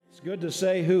good to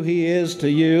say who He is to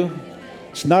you.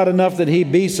 It's not enough that He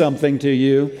be something to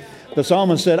you. The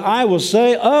psalmist said, I will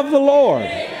say of the Lord,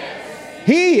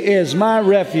 He is my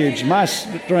refuge, my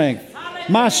strength,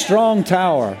 my strong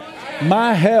tower,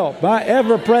 my help, my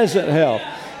ever-present help.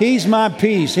 He's my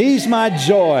peace. He's my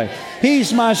joy.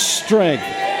 He's my strength.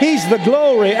 He's the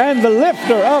glory and the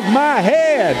lifter of my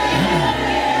head.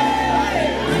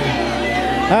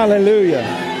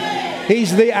 Hallelujah.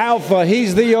 He's the Alpha.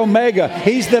 He's the Omega.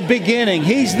 He's the beginning.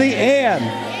 He's the end.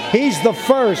 He's the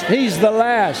first. He's the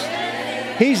last.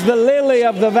 He's the lily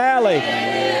of the valley.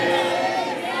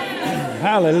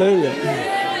 Hallelujah.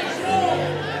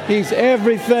 He's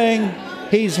everything.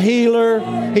 He's healer.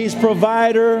 He's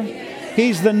provider.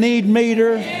 He's the need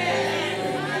meter.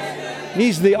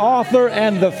 He's the author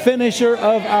and the finisher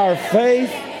of our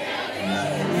faith.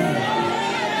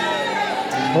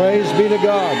 Praise be to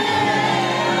God.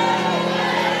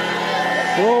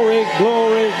 Glory,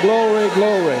 glory, glory,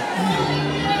 glory.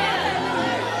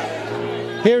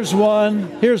 Here's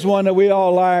one that we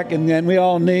all like and we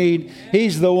all need.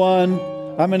 He's the one.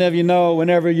 How many of you know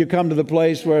whenever you come to the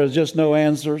place where there's just no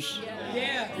answers?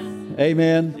 Yeah.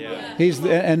 Amen. Yeah.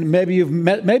 And maybe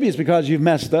it's because you've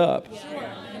messed up.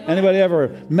 Anybody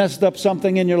ever messed up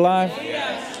something in your life?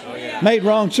 Made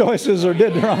wrong choices or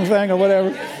did the wrong thing or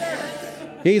whatever?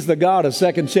 He's the God of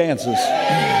second chances.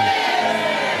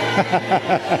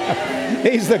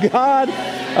 He's the God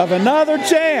of another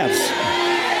chance.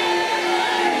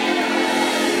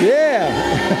 Yeah.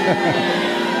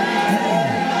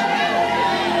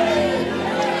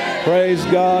 Praise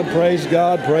God, praise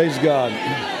God, praise God.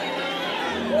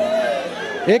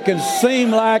 It can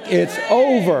seem like it's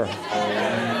over.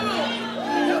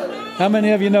 How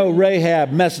many of you know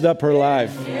Rahab messed up her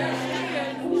life?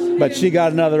 But she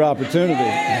got another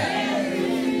opportunity.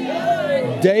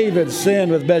 David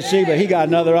sinned with Bathsheba. He got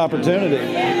another opportunity.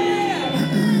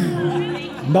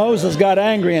 Moses got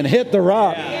angry and hit the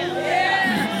rock.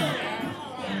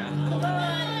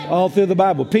 All through the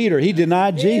Bible. Peter, he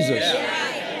denied Jesus.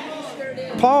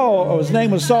 Paul, his name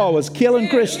was Saul, was killing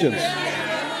Christians.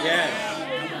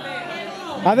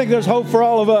 I think there's hope for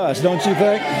all of us, don't you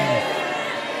think?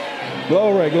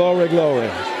 Glory, glory,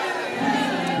 glory.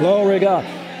 Glory God.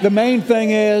 The main thing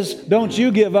is, don't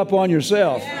you give up on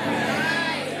yourself.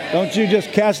 Don't you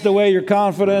just cast away your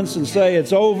confidence and say,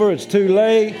 it's over, it's too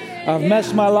late, I've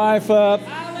messed my life up,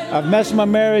 I've messed my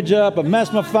marriage up, I've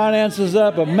messed my finances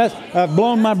up, I've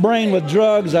blown my brain with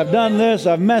drugs, I've done this,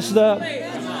 I've messed up.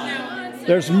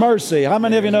 There's mercy. How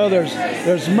many of you know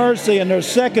there's mercy and there's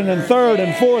second and third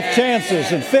and fourth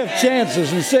chances and fifth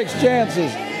chances and sixth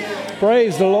chances.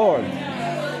 Praise the Lord.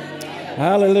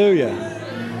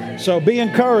 Hallelujah. So be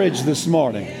encouraged this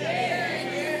morning.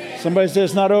 Somebody says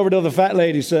it's not over till the fat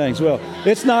lady sings. Well,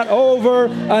 it's not over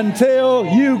until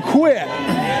you quit.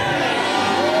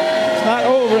 It's not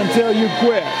over until you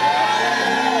quit.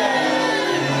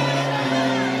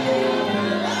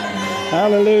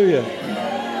 Hallelujah.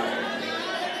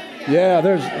 Yeah,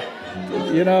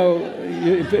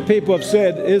 people have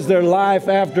said, is there life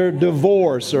after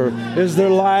divorce? Or is there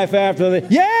life after the...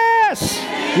 Yes!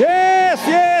 Yes,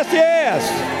 yes, yes!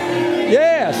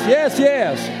 Yes, yes,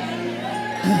 yes!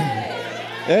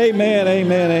 Amen,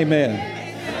 amen,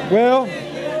 amen. Well,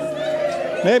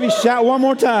 maybe shout one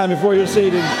more time before you're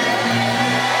seated.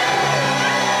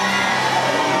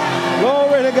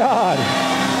 Glory to God.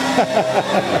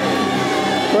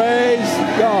 Praise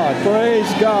God,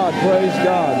 praise God, praise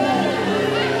God.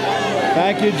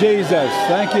 Thank you, Jesus.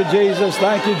 Thank you, Jesus.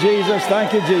 Thank you, Jesus.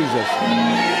 Thank you, Jesus.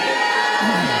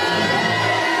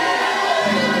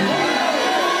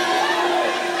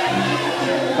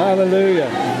 Hallelujah.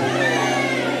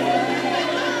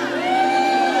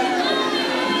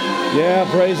 Yeah,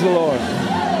 praise the Lord.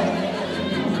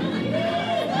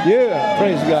 Yeah,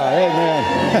 praise God. Amen.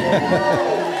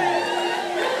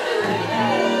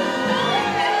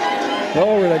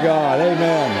 Glory to God.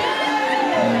 Amen.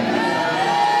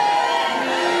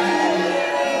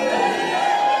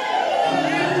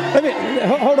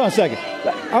 Hold on a second.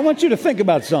 I want you to think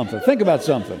about something. Think about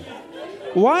something.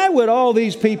 Why would all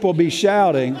these people be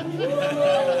shouting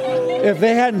if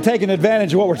they hadn't taken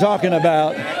advantage of what we're talking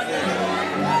about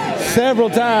several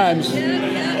times?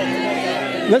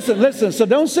 Listen. So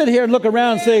don't sit here and look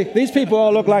around and say, these people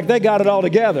all look like they got it all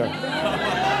together.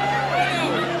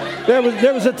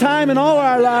 There was a time in all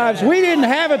our lives we didn't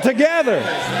have it together.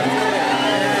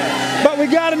 But we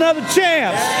got another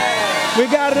chance. We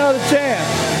got another chance.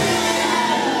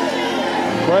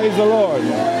 Praise the Lord.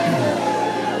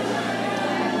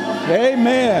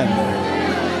 Amen.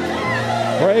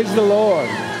 Praise the Lord.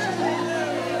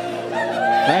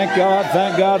 Thank God,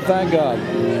 thank God, thank God.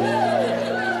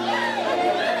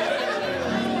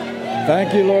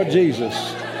 Thank you, Lord Jesus.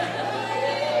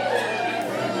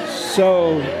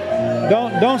 So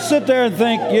don't sit there and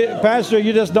think, Pastor,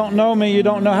 you just don't know me. You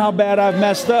don't know how bad I've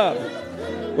messed up.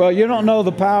 Well, you don't know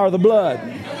the power of the blood.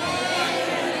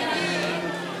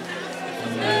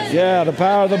 Yeah, the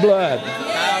power of the blood.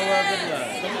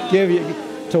 Give you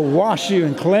to wash you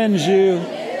and cleanse you,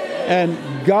 and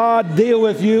God deal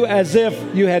with you as if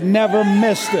you had never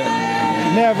missed it.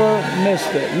 Never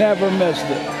missed it. Never missed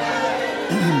it.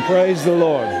 Praise the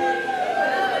Lord.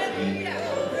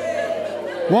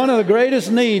 One of the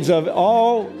greatest needs of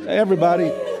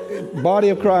everybody, body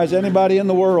of Christ, anybody in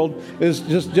the world, is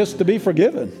just to be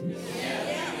forgiven.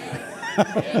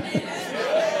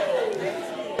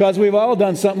 Because we've all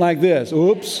done something like this.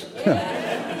 Oops.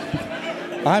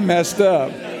 I messed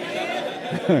up.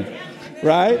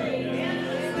 Right?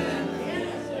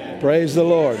 Praise the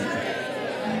Lord.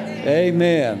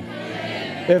 Amen.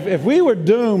 If we were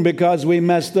doomed because we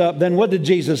messed up, then what did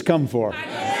Jesus come for?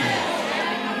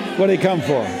 What did he come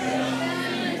for?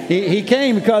 He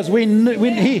came because he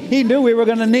knew we were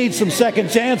going to need some second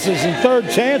chances and third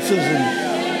chances.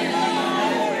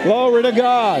 And glory to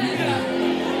God.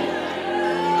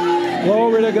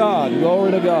 Glory to God.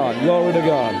 Glory to God. Glory to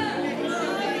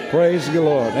God. Praise the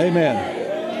Lord. Amen.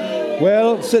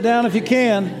 Well, sit down if you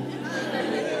can.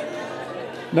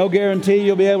 No guarantee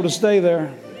you'll be able to stay there.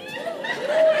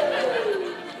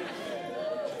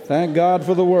 Thank God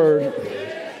for the Word.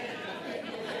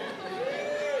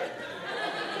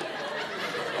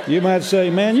 You might say,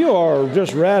 man, you are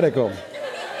just radical.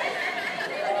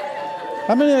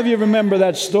 How many of you remember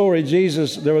that story?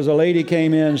 There was a lady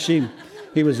came in.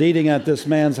 He was eating at this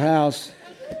man's house,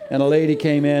 and a lady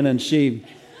came in and she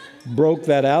broke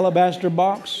that alabaster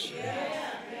box,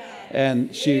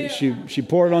 and she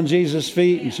poured it on Jesus'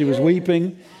 feet, and she was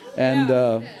weeping. And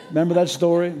remember that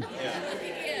story?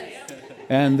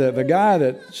 And the guy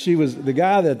that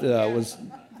was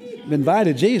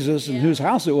invited Jesus, and whose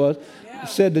house it was,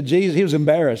 said to Jesus, he was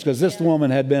embarrassed because this woman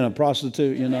had been a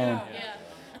prostitute,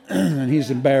 and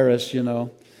he's embarrassed, and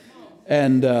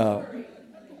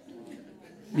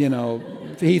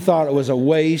he thought it was a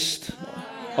waste,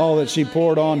 all that she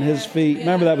poured on his feet.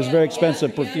 Remember, that was very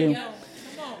expensive perfume.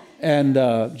 And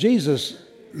Jesus,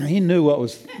 he knew what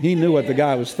the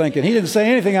guy was thinking. He didn't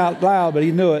say anything out loud, but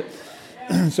he knew it.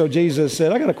 So Jesus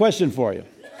said, I got a question for you.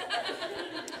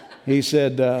 He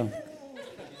said,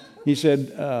 he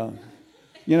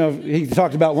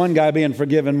talked about one guy being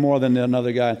forgiven more than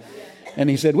another guy. And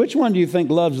he said, which one do you think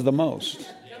loves the most?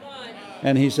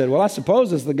 And he said, well, I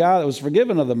suppose it's the guy that was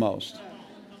forgiven of the most.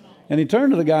 And he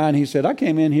turned to the guy and he said, I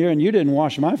came in here and you didn't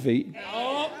wash my feet.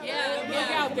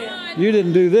 You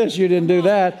didn't do this, you didn't do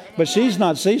that. But she's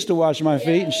not ceased to wash my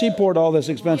feet, and she poured all this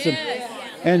expensive.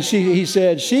 And he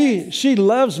said, she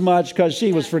loves much because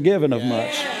she was forgiven of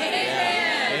much.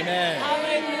 Amen.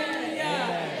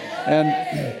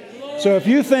 And so if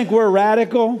you think we're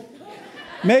radical,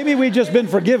 maybe we've just been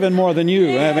forgiven more than you.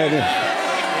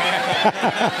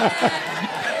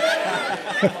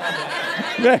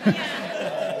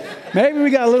 Maybe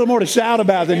we got a little more to shout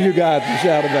about than you guys to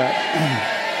shout about.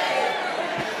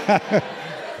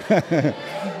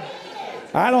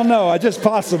 I don't know. It's just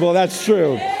possible. That's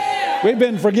true. We've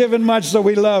been forgiven much, so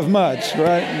we love much,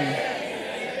 right?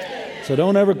 So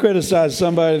don't ever criticize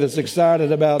somebody that's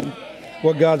excited about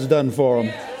what God's done for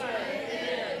them.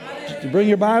 Did you bring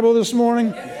your Bible this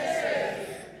morning?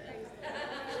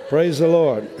 Praise the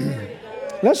Lord.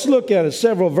 Let's look at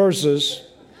several verses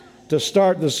to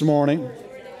start this morning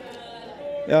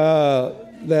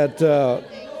that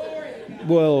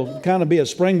will kind of be a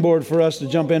springboard for us to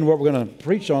jump into what we're going to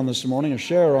preach on this morning or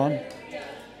share on.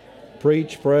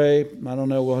 Preach, pray, I don't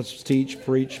know what's teach,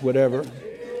 preach, whatever.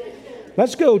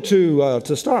 Let's go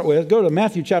to start with, go to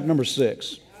Matthew chapter number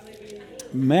 6.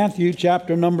 Matthew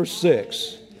chapter number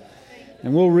 6.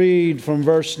 And we'll read from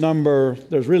verse number,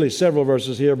 there's really several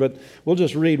verses here, but we'll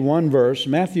just read one verse,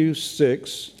 Matthew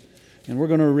 6, and we're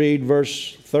going to read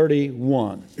verse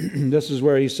 31. This is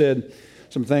where he said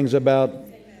some things about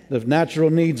the natural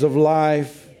needs of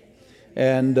life,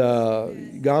 and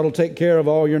God will take care of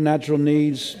all your natural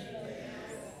needs.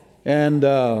 And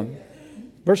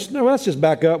let's just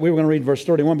back up. We were going to read verse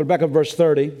 31, but back up verse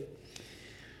 30.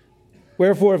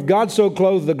 Wherefore, if God so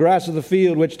clothe the grass of the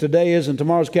field, which today is and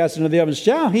tomorrow is cast into the ovens,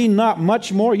 shall he not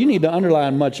much more? You need to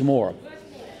underline much more.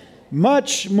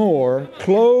 Much more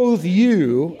clothe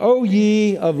you, O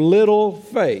ye of little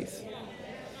faith.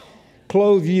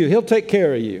 Clothe you. He'll take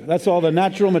care of you. That's all the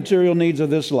natural material needs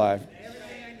of this life.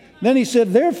 Then he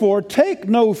said, therefore, take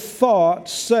no thought,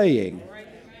 saying,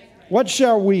 What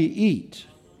shall we eat?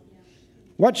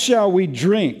 What shall we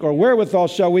drink? Or wherewithal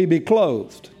shall we be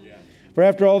clothed? For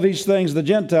after all these things the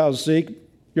Gentiles seek,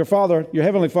 your Father, your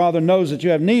heavenly Father, knows that you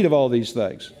have need of all these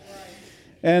things.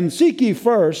 And seek ye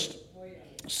first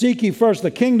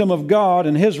the kingdom of God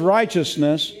and His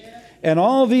righteousness, and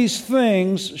all these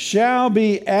things shall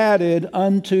be added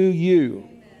unto you.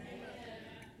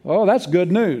 Oh, that's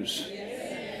good news.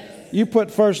 You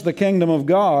put first the kingdom of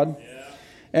God,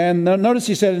 and notice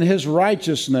he said in His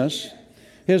righteousness.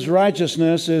 His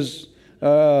righteousness is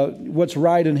what's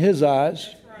right in His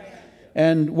eyes.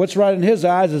 And what's right in His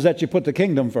eyes is that you put the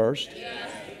kingdom first,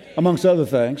 amongst other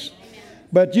things.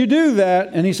 But you do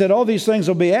that, and he said, all these things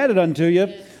will be added unto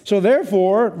you. So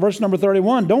therefore, verse number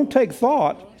 31, don't take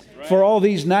thought for all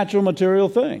these natural material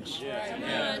things.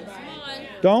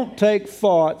 Don't take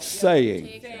thought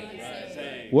saying,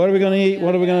 what are we going to eat?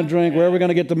 What are we going to drink? Where are we going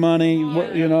to get the money?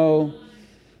 You know,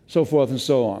 so forth and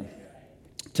so on.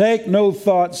 Take no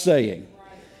thought saying.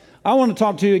 I want to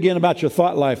talk to you again about your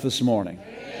thought life this morning.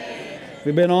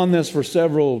 We've been on this for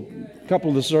couple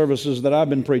of the services that I've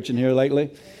been preaching here lately.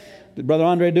 Did Brother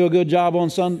Andre do a good job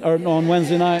on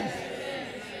Wednesday night?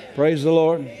 Praise the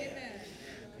Lord.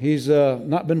 He's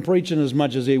not been preaching as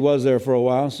much as he was there for a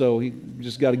while, so he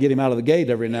just got to get him out of the gate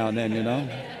every now and then, you know.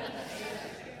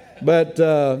 But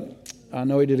I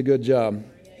know he did a good job.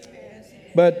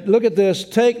 But look at this.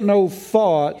 Take no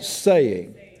thought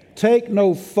saying. Take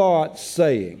no thought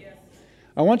saying.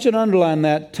 I want you to underline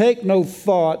that. Take no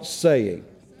thought saying.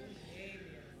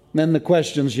 Then the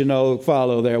questions,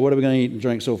 follow there. What are we going to eat and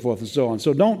drink, so forth and so on.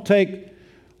 So don't take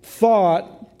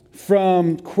thought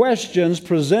from questions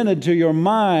presented to your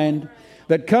mind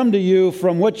that come to you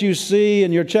from what you see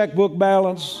in your checkbook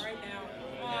balance.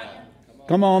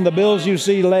 Come on, the bills you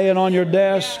see laying on your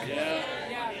desk.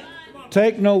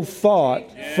 Take no thought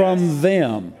from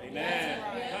them.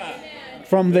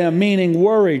 From them, meaning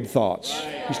worried thoughts.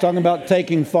 He's talking about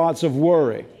taking thoughts of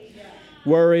worry.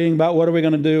 Worrying about what are we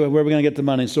going to do, where are we going to get the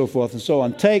money, and so forth and so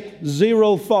on. Take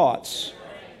zero thoughts.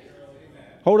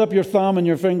 Hold up your thumb and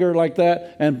your finger like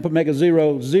that and make a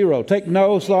zero, zero. Take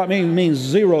no thought means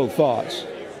zero thoughts.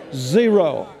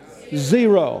 Zero.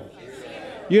 Zero.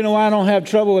 You know why I don't have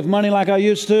trouble with money like I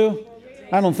used to?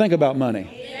 I don't think about money.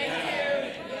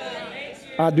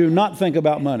 I do not think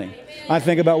about money. I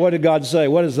think about what did God say?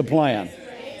 What is the plan?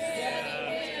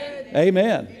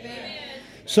 Amen.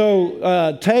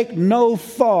 So take no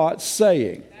thought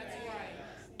saying.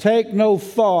 Take no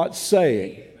thought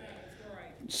saying.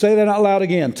 Say that out loud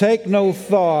again. Take no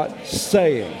thought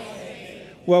saying.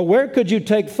 Well, where could you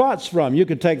take thoughts from? You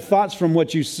could take thoughts from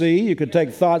what you see. You could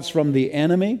take thoughts from the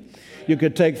enemy. You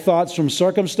could take thoughts from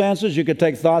circumstances. You could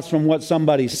take thoughts from what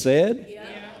somebody said.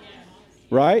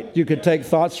 Right? You could take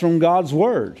thoughts from God's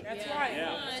Word. That's right.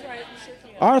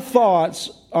 Our thoughts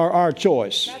are our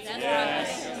choice.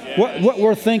 What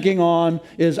we're thinking on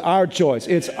is our choice.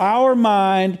 It's our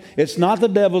mind. It's not the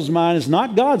devil's mind. It's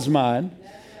not God's mind.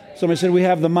 Somebody said we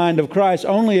have the mind of Christ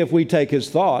only if we take His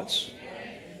thoughts.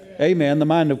 Amen. The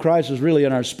mind of Christ is really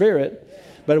in our spirit.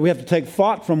 But we have to take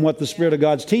thought from what the Spirit of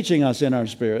God's teaching us in our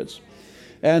spirits.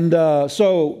 And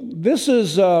so this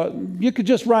is, you could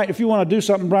just write, if you want to do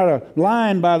something, write a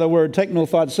line by the word, take no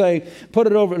thought, say, put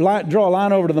it over, draw a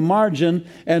line over to the margin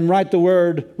and write the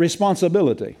word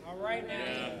responsibility. All right now.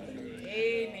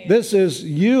 This is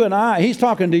you and I. He's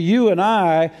talking to you and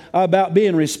I about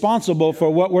being responsible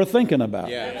for what we're thinking about.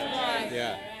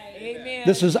 Yeah. Amen.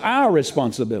 This is our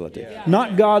responsibility.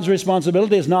 Not God's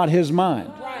responsibility. It's not His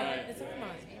mind. Right. It's our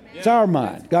mind. It's our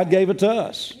mind. God gave it to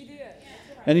us.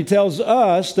 And He tells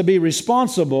us to be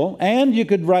responsible, and you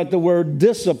could write the word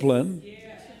discipline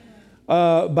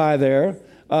by there.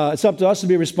 It's up to us to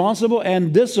be responsible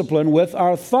and disciplined with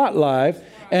our thought life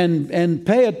and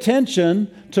pay attention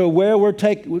to where we're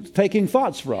taking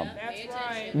thoughts from. That's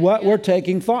right. What we're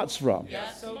taking thoughts from.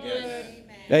 That's so good.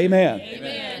 Amen.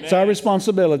 It's our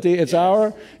responsibility.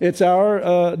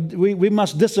 We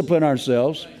must discipline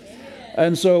ourselves.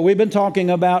 And so we've been talking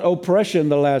about oppression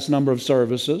the last number of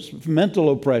services, mental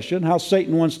oppression, how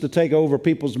Satan wants to take over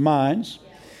people's minds.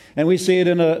 And we see it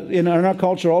in our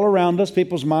culture all around us.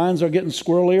 People's minds are getting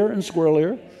squirrelier and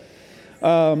squirrelier.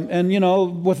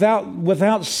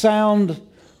 Without sound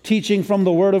teaching from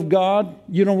the Word of God,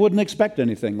 wouldn't expect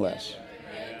anything less.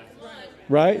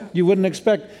 Right?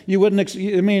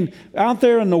 Out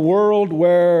there in the world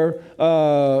where,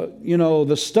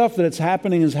 the stuff that's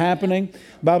happening is happening.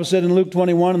 The Bible said in Luke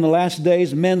 21, in the last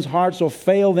days, men's hearts will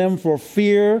fail them for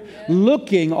fear,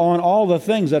 looking on all the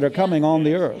things that are coming on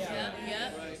the earth.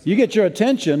 You get your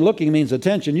attention, looking means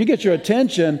attention. You get your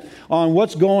attention on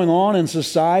what's going on in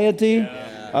society.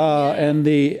 And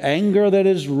the anger that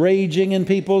is raging in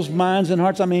people's minds and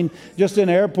hearts. I mean, just in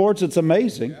airports, it's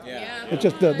amazing. It's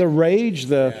just the rage,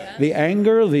 the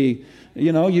anger,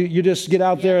 you just get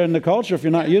out there in the culture. If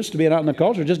you're not used to being out in the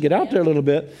culture, just get out there a little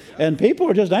bit. And people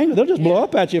are just angry. They'll just blow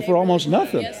up at you for almost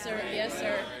nothing. Yes, sir. Yes,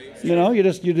 sir.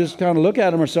 You just kind of look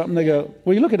at them or something. They go,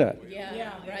 "What are you looking at?"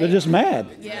 Yeah. Right. They're just mad.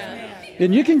 Yeah.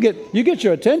 And you get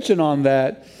your attention on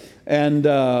that and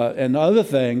other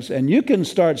things, and you can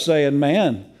start saying,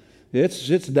 "Man, it's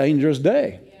a dangerous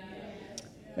day."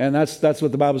 And that's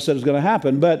what the Bible said is going to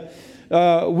happen. But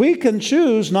we can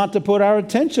choose not to put our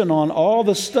attention on all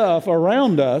the stuff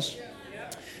around us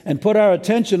and put our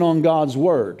attention on God's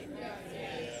Word.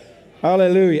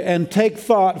 Hallelujah. And take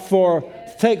thought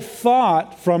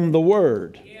from the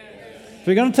Word. If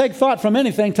you're going to take thought from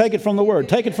anything, take it from the Word.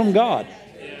 Take it from God.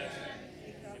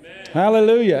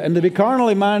 Hallelujah. And to be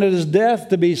carnally minded is death.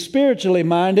 To be spiritually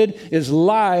minded is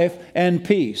life and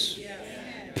peace.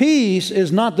 Peace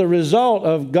is not the result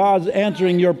of God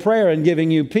answering your prayer and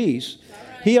giving you peace.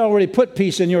 He already put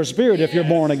peace in your spirit if you're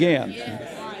born again.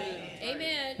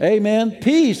 Amen.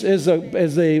 Peace is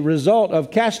a result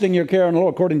of casting your care on the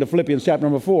Lord, according to Philippians chapter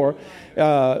number 4.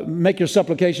 Make your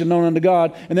supplication known unto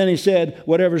God. And then he said,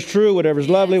 whatever's true, whatever's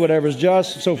lovely, whatever's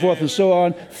just, so forth and so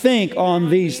on, think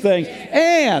on these things.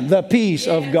 And the peace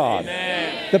of God.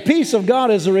 The peace of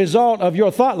God is the result of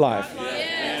your thought life.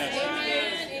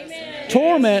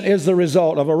 Torment is the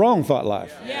result of a wrong thought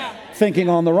life. Thinking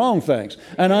on the wrong things.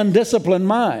 An undisciplined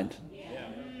mind.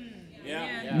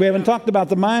 We haven't talked about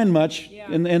the mind much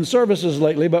in services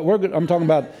lately, but I'm talking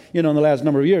about, in the last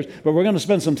number of years. But we're going to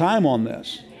spend some time on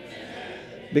this.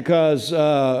 Because,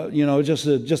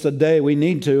 just a day we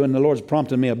need to, and the Lord's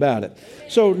prompting me about it.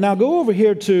 So now go over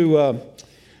here to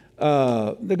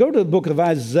the book of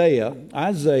Isaiah.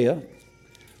 Isaiah.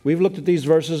 We've looked at these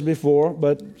verses before,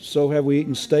 but so have we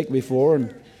eaten steak before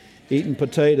and eaten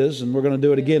potatoes, and we're going to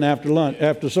do it again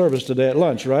after service today at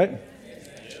lunch, right?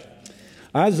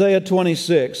 Isaiah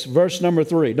 26, verse number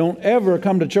 3. Don't ever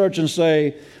come to church and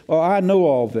say, "Oh, I know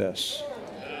all this."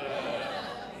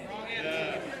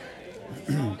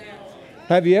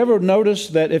 Have you ever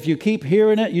noticed that if you keep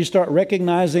hearing it, you start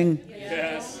recognizing,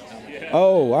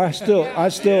 "Oh, I still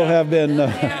have been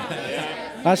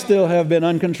I still have been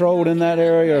uncontrolled in that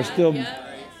area," or still,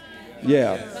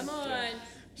 yeah. Come on.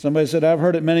 Somebody said, "I've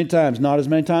heard it many times." Not as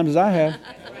many times as I have.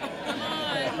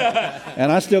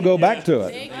 And I still go back to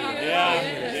it.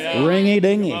 Ringy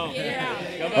dingy.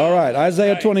 All right,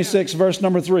 Isaiah 26, verse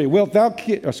number 3.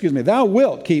 Thou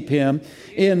wilt keep him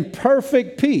in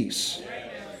perfect peace.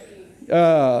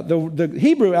 The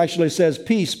Hebrew actually says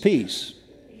peace, peace.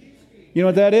 You know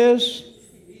what that is?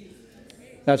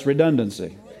 That's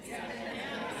redundancy.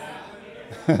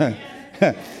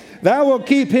 Thou wilt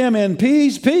keep him in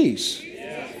peace, peace.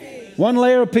 One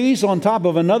layer of peace on top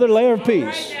of another layer of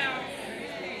peace.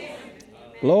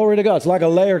 Glory to God. It's like a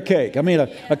layer cake. I mean,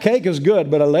 a cake is good,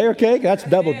 but a layer cake, that's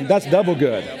double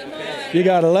good. You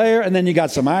got a layer, and then you got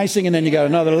some icing, and then you got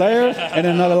another layer, and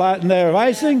then another layer of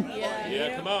icing.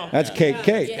 That's cake.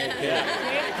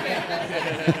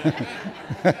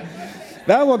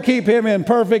 Thou will keep him in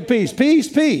perfect peace. Peace,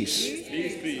 peace.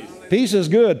 Peace is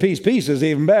good. Peace is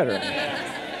even better.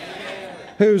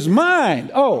 Whose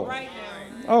mind? Oh,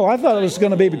 I thought it was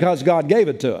going to be because God gave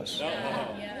it to us.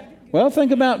 Well,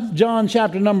 think about John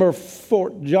chapter number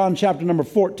 14,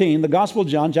 the Gospel of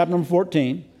John, chapter number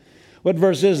 14. What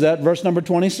verse is that? Verse number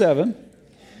 27.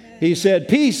 He said,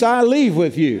 "Peace I leave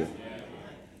with you.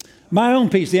 My own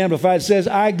peace," the Amplified says,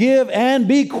 "I give and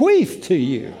bequeath to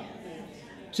you."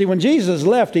 See, when Jesus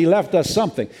left, he left us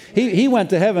something. He went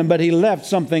to heaven, but he left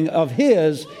something of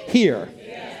his here.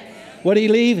 What did he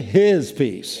leave? His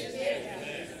peace.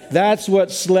 That's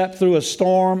what slept through a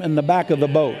storm in the back of the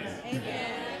boat.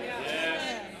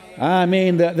 I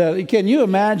mean, can you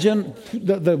imagine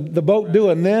the boat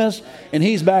doing this, and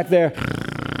he's back there?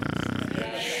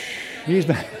 He's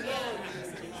back.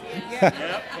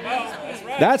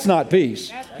 That's not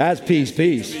peace. That's peace.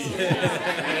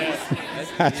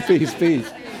 That's peace.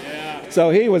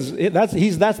 So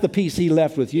that's the peace he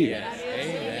left with you.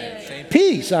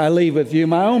 Peace I leave with you.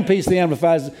 My own peace, the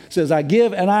Amplified says, I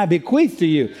give and I bequeath to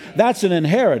you. That's an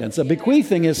inheritance. A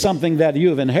bequeathing is something that you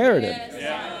have inherited.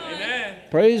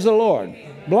 Praise the Lord.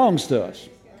 Belongs to us.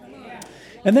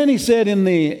 And then he said in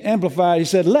the Amplified, he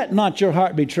said, let not your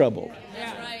heart be troubled.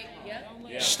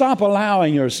 Stop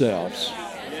allowing yourselves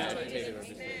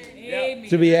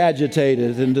to be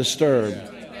agitated and disturbed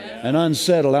and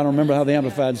unsettled. I don't remember how the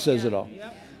Amplified says it all.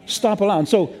 Stop allowing.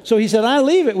 So he said, I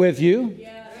leave it with you.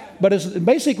 But it's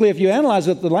basically, if you analyze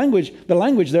it, the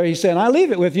language there, he's saying, I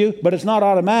leave it with you, but it's not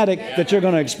automatic that you're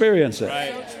going to experience it.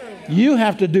 So true. You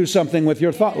have to do something with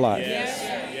your thought life. Yes.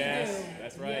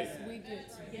 That's right. Yes, we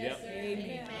get to. Yes.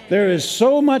 Amen. There is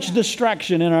so much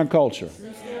distraction in our culture.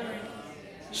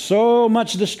 So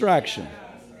much distraction.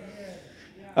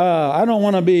 I don't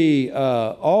want to be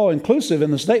all-inclusive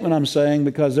in the statement I'm saying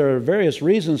because there are various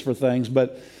reasons for things,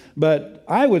 but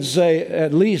I would say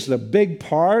at least a big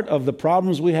part of the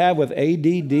problems we have with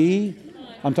ADD,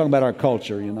 I'm talking about our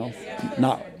culture,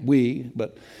 not we,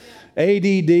 but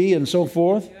ADD and so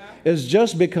forth, is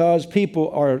just because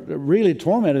people are really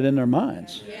tormented in their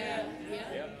minds.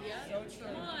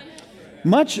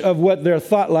 Much of their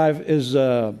thought life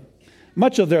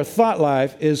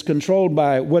is controlled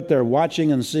by what they're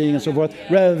watching and seeing and so forth,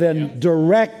 rather than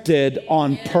directed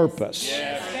on purpose.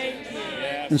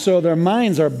 And so their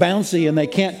minds are bouncy and they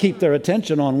can't keep their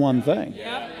attention on one thing.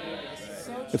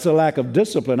 It's a lack of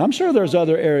discipline. I'm sure there's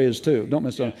other areas too. Don't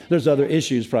miss on. There's other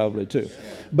issues probably too.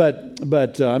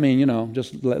 But I mean,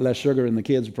 just less sugar in the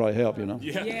kids would probably help,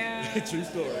 Yeah. True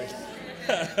story.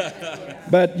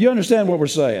 But you understand what we're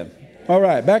saying. All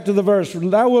right, back to the verse.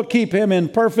 Thou wilt keep him in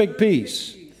perfect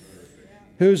peace,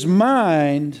 whose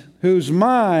mind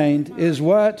is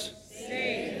what?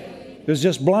 Is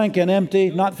just blank and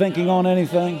empty, not thinking on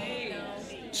anything.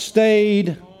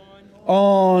 Stayed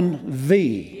on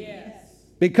thee,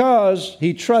 because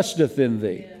he trusteth in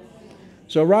thee.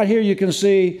 So right here you can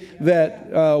see that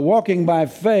walking by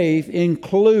faith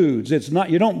includes, it's not,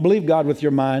 you don't believe God with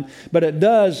your mind, but it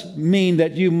does mean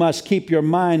that you must keep your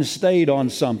mind stayed on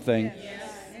something.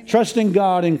 Trusting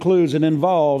God includes and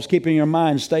involves keeping your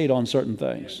mind stayed on certain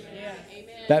things.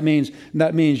 That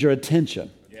means your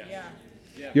attention,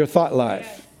 your thought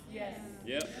life.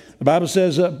 The Bible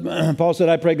says, Paul said,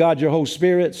 I pray God your whole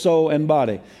spirit, soul, and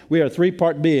body. We are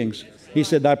three-part beings. He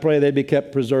said, I pray they be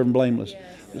kept preserved and blameless.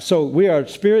 So we are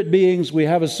spirit beings. We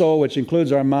have a soul, which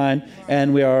includes our mind,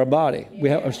 and we are a body. We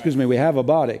have a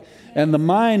body. And the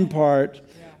mind part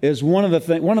is one of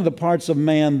the parts of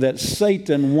man that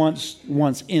Satan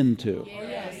wants into.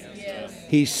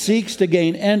 He seeks to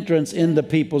gain entrance into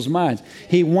people's minds.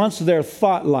 He wants their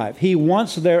thought life. He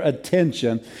wants their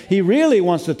attention. He really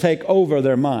wants to take over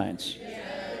their minds.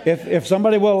 If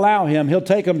somebody will allow him, he'll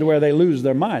take them to where they lose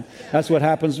their mind. That's what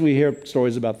happens. We hear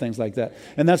stories about things like that.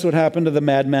 And that's what happened to the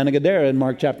madman of Gadara in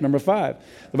Mark chapter number 5.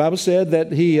 The Bible said that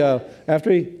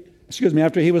after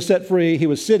he was set free, he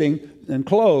was sitting and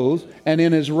clothed and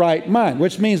in his right mind,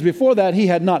 which means before that he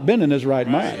had not been in his right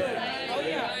mind.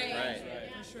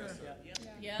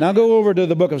 Now go over to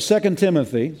the book of 2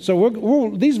 Timothy. So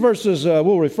these verses,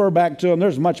 we'll refer back to them.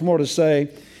 There's much more to say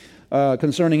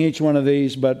concerning each one of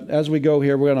these, but as we go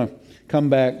here, we're going to come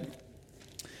back.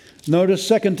 Notice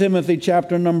 2 Timothy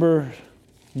chapter number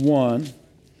 1,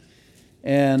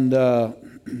 and the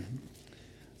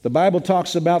Bible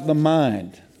talks about the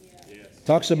mind,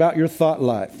 talks about your thought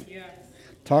life,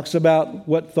 talks about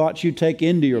what thoughts you take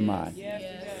into your mind,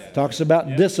 talks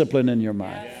about discipline in your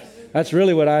mind. That's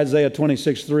really what Isaiah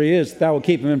 26:3 is. Thou will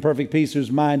keep him in perfect peace whose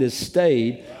mind is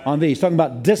stayed on thee. He's talking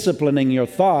about disciplining your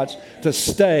thoughts to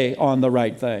stay on the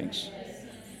right things.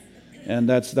 And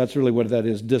that's really what that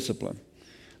is, discipline.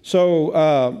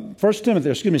 So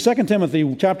 2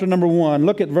 Timothy chapter number 1,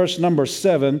 look at verse number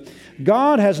 7.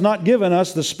 God has not given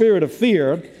us the spirit of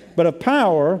fear, but of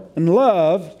power and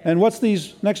love. And what's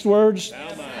these next words?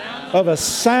 Of a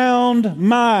sound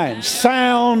mind.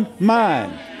 Sound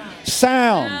mind.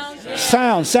 Sound.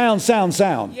 Sound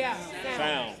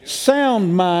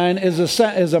mind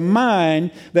is a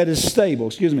mind that is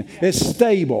stable. It's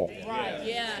stable.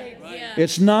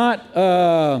 It's not,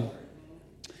 what's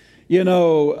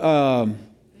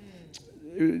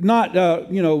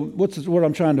the word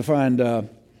I'm trying to find?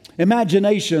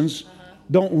 Imaginations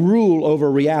don't rule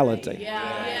over reality.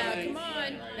 Come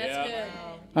on. That's good.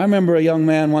 I remember a young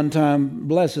man one time,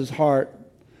 bless his heart,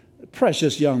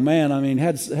 precious young man. I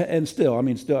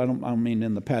don't mean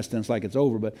in the past tense like it's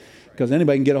over, but because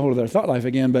anybody can get a hold of their thought life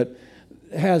again, but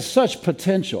has such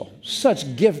potential,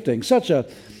 such gifting, such a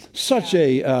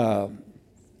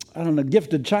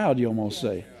gifted child, you almost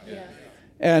say.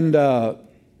 And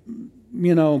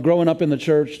growing up in the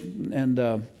church,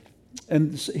 and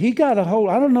he got a hold.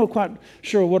 I don't know quite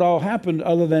sure what all happened,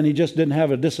 other than he just didn't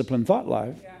have a disciplined thought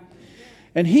life.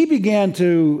 And he began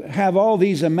to have all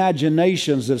these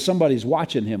imaginations that somebody's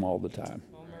watching him all the time.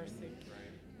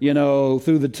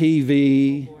 Through the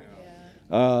TV.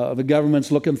 The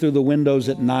government's looking through the windows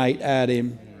at night at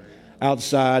him.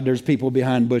 Outside, there's people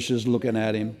behind bushes looking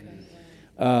at him.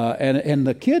 And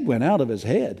the kid went out of his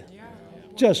head.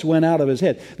 Just went out of his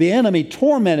head. The enemy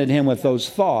tormented him with those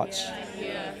thoughts.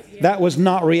 That was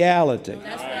not reality.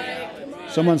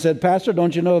 Someone said, Pastor,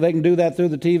 don't you know they can do that through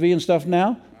the TV and stuff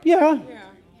now? Yeah.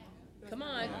 Come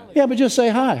on. Yeah, but just say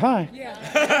hi. Hi.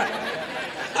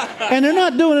 And they're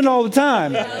not doing it all the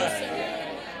time.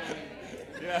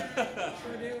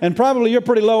 And probably you're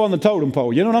pretty low on the totem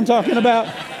pole. You know what I'm talking about?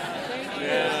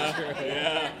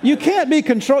 You can't be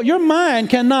controlled. Your mind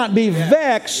cannot be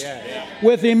vexed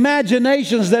with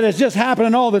imaginations that it's just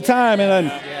happening all the time. And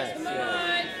then,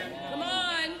 Come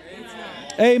on.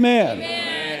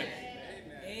 Amen.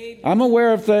 I'm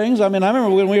aware of things. I mean, I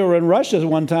remember when we were in Russia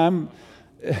one time,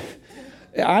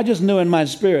 I just knew in my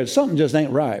spirit, something just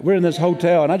ain't right. We're in this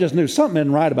hotel, and I just knew something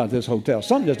isn't right about this hotel.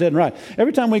 Something just isn't right.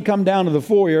 Every time we come down to the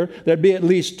foyer, there'd be at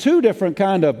least two different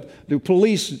kind of the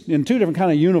police in two different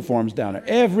kind of uniforms down there.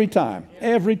 Every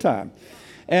time.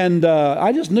 And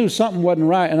I just knew something wasn't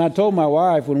right. And I told my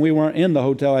wife when we weren't in the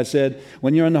hotel, I said,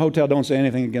 when you're in the hotel, don't say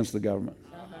anything against the government.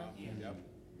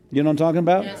 You know what I'm talking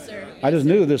about? Yes, sir. I just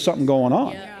knew there's something going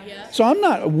on. So I'm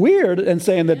not weird in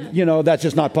saying that, that's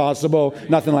just not possible.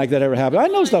 Nothing like that ever happened. I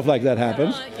know stuff like that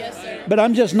happens. Yes, sir. But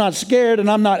I'm just not scared, and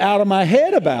I'm not out of my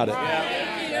head about it.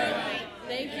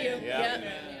 Thank you.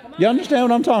 You understand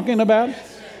what I'm talking about?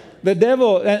 The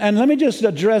devil, and let me just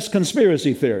address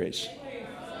conspiracy theories.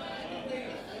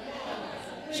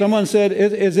 Someone said,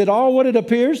 is it all what it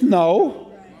appears?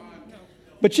 No.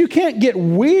 But you can't get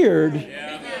weird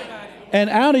and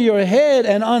out of your head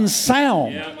and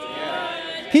unsound.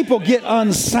 People get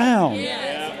unsound.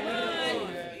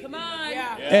 Come on.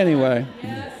 Anyway,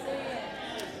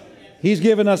 he's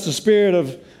given us the spirit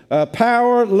of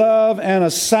power, love, and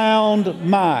a sound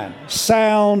mind.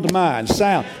 Sound mind.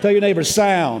 Sound. Tell your neighbor,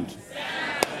 sound.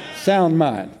 Sound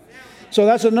mind. So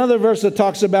that's another verse that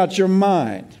talks about your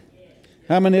mind.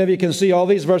 How many of you can see all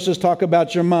these verses talk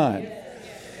about your mind?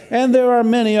 And there are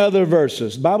many other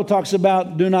verses. The Bible talks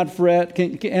about do not fret.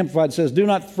 Amplified says, do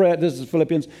not fret. This is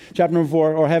Philippians chapter number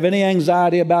 4. Or have any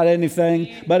anxiety about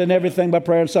anything, but in everything by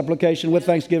prayer and supplication with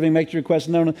thanksgiving make your requests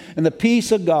known. And the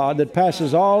peace of God that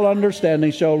passes all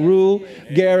understanding shall rule,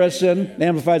 garrison. The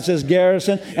Amplified says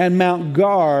garrison and mount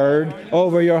guard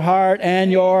over your heart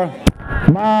and your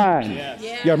mind.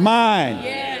 Yes. Your mind.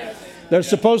 Yes. There's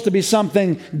supposed to be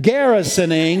something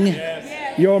garrisoning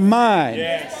your mind.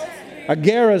 Yes. A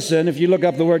garrison, if you look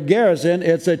up the word garrison,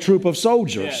 it's a troop of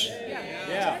soldiers.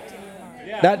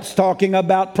 That's talking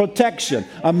about protection.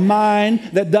 A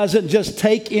mind that doesn't just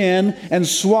take in and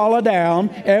swallow down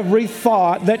every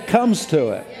thought that comes to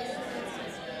it.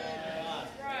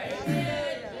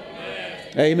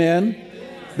 Amen.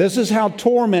 This is how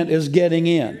torment is getting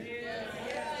in.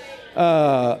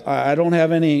 I don't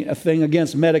have anything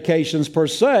against medications per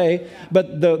se,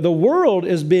 but the world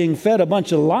is being fed a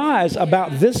bunch of lies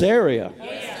about this area.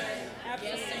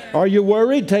 Are you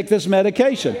worried? Take this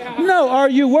medication. No, are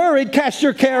you worried? Cast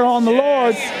your care on the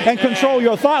Lord and control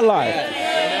your thought life.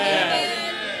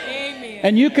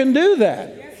 And you can do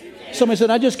that. Somebody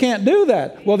said, I just can't do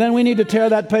that. Well, then we need to tear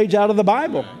that page out of the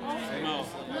Bible.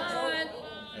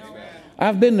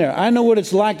 I've been there. I know what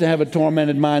it's like to have a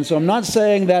tormented mind. So I'm not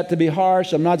saying that to be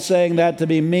harsh. I'm not saying that to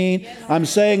be mean. I'm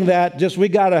saying that just we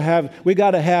got to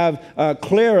have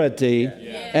clarity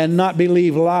and not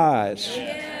believe lies.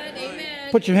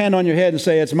 Put your hand on your head and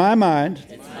say, "It's my mind.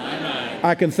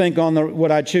 I can think on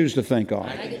what I choose to think on."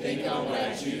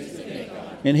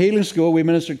 In healing school, we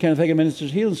ministered, Kenneth Hagin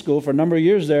ministers healing school for a number of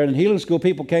years there. And in healing school,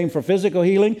 people came for physical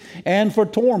healing and for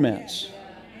torments.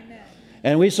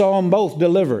 And we saw them both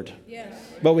delivered.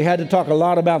 But we had to talk a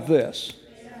lot about this.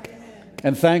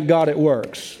 And thank God it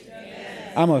works.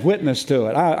 I'm a witness to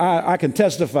it. I can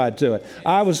testify to it.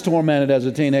 I was tormented as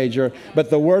a teenager,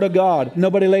 but the Word of God,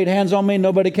 nobody laid hands on me,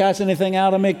 nobody cast anything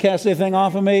out of me, cast anything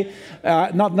off of me.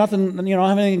 Nothing, I don't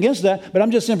have anything against that, but I'm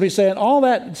just simply saying all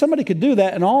that, somebody could do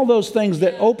that, and all those things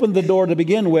that opened the door to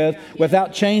begin with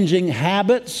without changing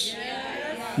habits,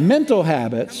 mental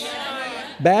habits,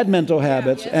 bad mental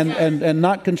habits, and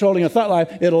not controlling your thought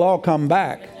life, it'll all come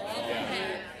back.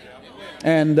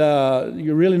 And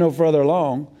you're really no further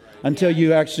along until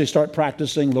you actually start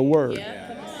practicing the Word.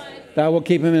 Thou will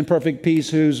keep him in perfect peace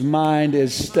whose mind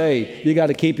is stayed. You got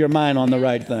to keep your mind on the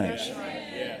right things.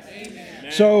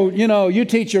 So, you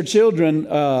teach your children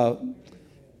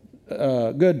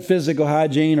good physical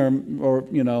hygiene or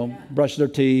brush their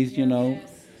teeth,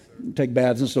 take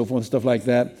baths and so forth, stuff like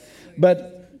that.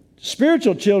 But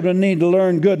spiritual children need to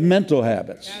learn good mental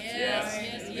habits.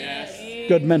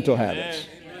 Good mental habits.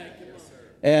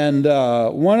 And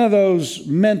one of those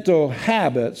mental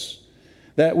habits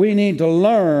that we need to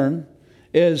learn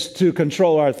is to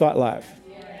control our thought life.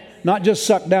 not just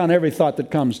suck down every thought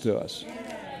that comes to us.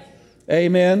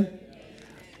 Amen.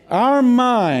 Our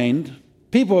mind,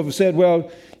 people have said, well,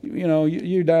 you know,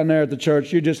 you down there at the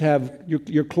church,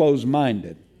 you're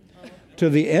closed-minded. To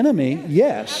the enemy,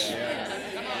 yes.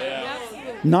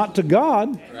 Not to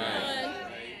God,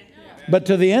 but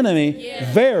to the enemy,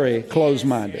 very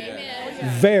closed-minded.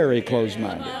 Very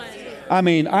closed-minded. I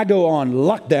mean, I go on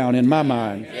lockdown in my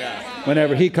mind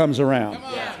whenever he comes around.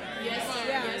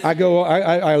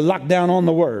 I lock down on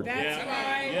the Word.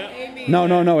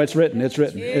 No, it's written.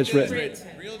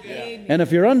 And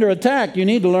if you're under attack, you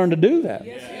need to learn to do that.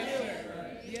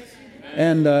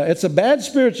 And it's a bad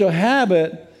spiritual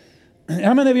habit.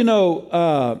 How many of you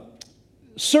know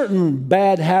certain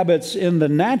bad habits in the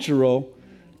natural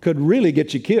could really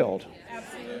get you killed?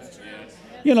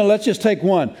 You know, let's just take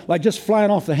one, like just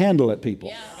flying off the handle at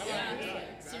people.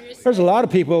 There's a lot of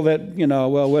people that, you know,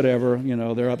 well, whatever, you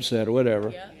know, they're upset or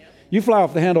whatever. You fly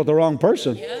off the handle at the wrong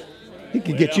person, he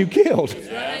could get you killed.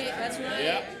 That's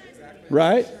right.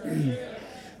 Right?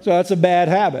 So that's a bad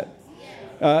habit.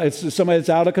 It's somebody that's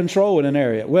out of control in an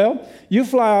area. Well, you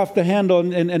fly off the handle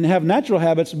and have natural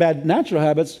habits, bad natural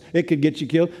habits, it could get you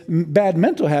killed. Bad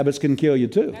mental habits can kill you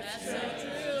too.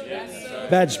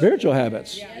 Bad spiritual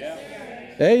habits.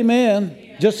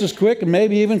 Amen. Just as quick and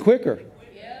maybe even quicker.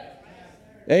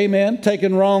 Amen.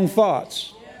 Taking wrong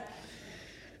thoughts.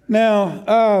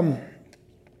 Now,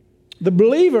 the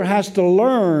believer has to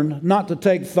learn not to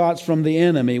take thoughts from the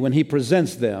enemy when he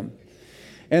presents them.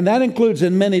 And that includes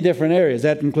in many different areas.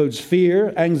 That includes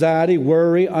fear, anxiety,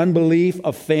 worry, unbelief,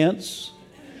 offense.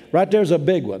 Right there's a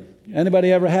big one.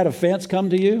 Anybody ever had offense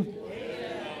come to you?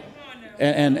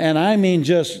 And I mean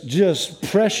just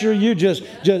pressure you,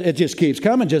 it just keeps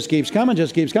coming, just keeps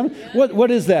coming. What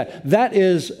is that? That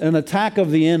is an attack of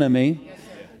the enemy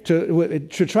to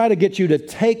try to get you to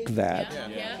take that.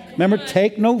 Remember,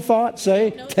 take no thought,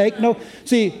 take no.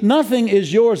 See, nothing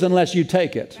is yours unless you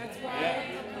take it.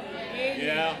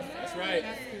 Yeah, that's right.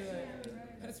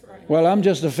 Well, I'm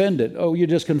just offended. Oh, you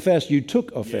just confessed you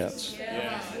took offense.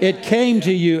 It came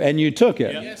to you and you took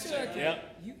it. Yes, sir. Yep.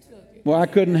 Well, I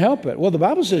couldn't help it. Well, the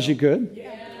Bible says you could. The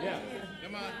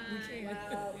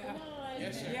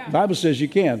Bible says you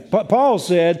can. Paul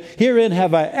said, herein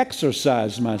have I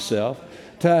exercised myself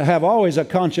to have always a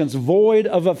conscience void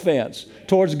of offense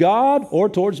towards God or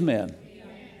towards men.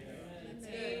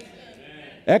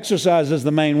 Exercise is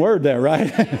the main word there,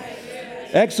 right?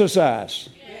 Exercise.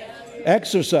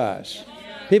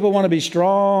 People want to be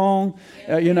strong,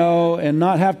 and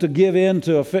not have to give in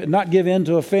to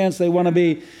offense. They want to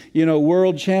be,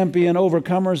 world champion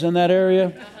overcomers in that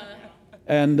area,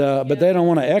 and but they don't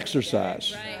want to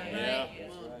exercise.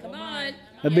 Come on.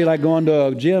 It'd be like going to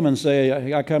a gym and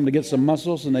say, "I come to get some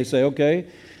muscles," and they say, "Okay,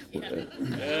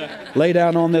 lay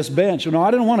down on this bench." No,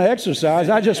 I didn't want to exercise.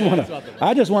 I just want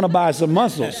to buy some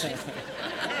muscles.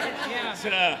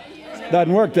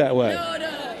 Doesn't work that way.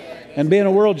 And being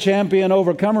a world champion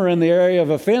overcomer in the area of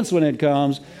offense when it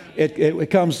comes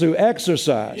through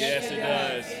exercise. Yes, it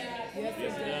does. Yes,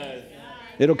 it does.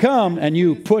 It'll come and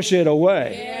you push it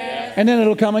away. And then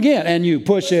it'll come again and you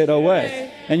push it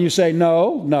away. And you say,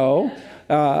 no,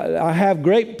 I have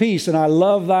great peace and I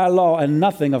love thy law and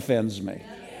nothing offends me.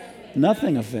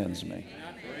 Nothing offends me.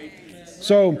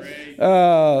 So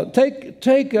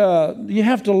you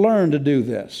have to learn to do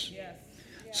this.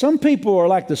 Some people are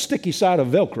like the sticky side of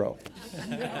Velcro.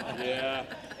 Yeah.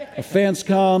 Offense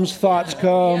comes, thoughts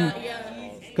come.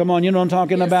 Come on, you know what I'm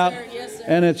talking about?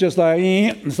 And it's just like,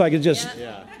 it's like it's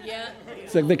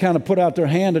like they kind of put out their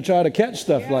hand to try to catch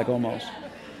stuff, like almost.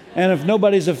 And if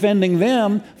nobody's offending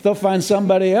them, they'll find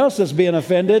somebody else that's being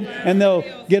offended, and they'll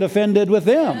get offended with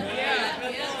them.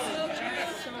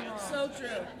 So true.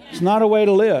 It's not a way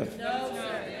to live.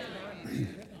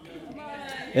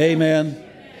 Amen.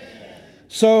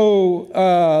 So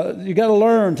you got to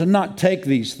learn to not take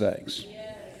these things.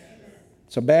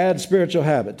 It's a bad spiritual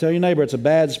habit. Tell your neighbor it's a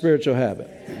bad spiritual habit.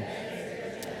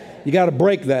 You got to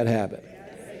break that habit.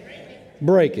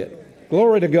 Break it.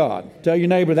 Glory to God. Tell your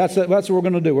neighbor that's what we're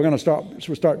going to do. We're going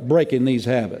to start breaking these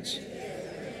habits.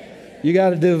 You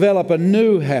got to develop a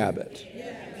new habit.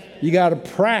 You got to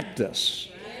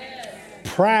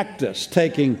practice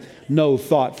taking no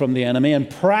thought from the enemy, and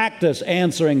practice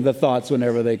answering the thoughts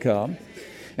whenever they come.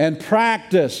 And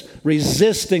practice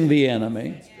resisting the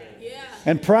enemy.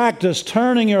 And practice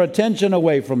turning your attention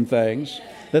away from things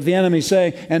that the enemy's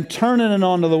saying and turning it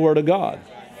on to the Word of God.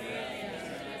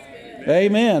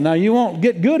 Amen. Now, you won't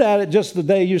get good at it just the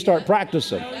day you start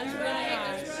practicing.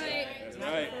 That's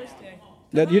right.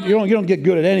 That you don't get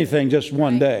good at anything just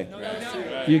one day.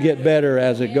 You get better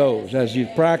as it goes, as you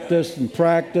practice and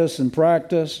practice and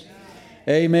practice.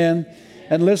 Amen.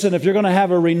 And listen, if you're going to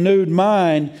have a renewed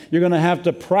mind, you're going to have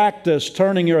to practice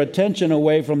turning your attention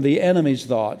away from the enemy's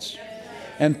thoughts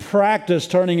and practice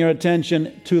turning your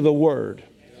attention to the Word.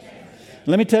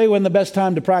 Let me tell you when the best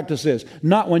time to practice is.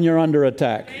 Not when you're under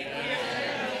attack.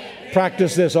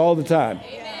 Practice this all the time.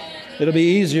 It'll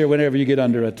be easier whenever you get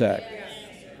under attack.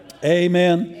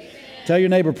 Amen. Tell your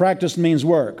neighbor, practice means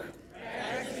work.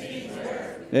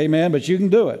 Amen. But you can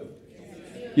do it.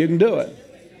 You can do it.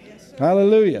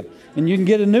 Hallelujah. And you can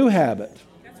get a new habit.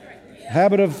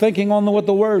 Habit of thinking on what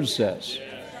the Word says.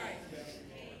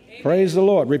 Praise the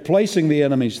Lord. Replacing the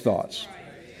enemy's thoughts.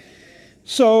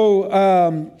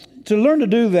 So, to learn to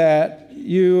do that,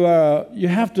 you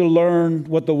have to learn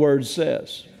what the Word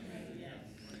says.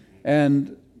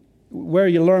 And where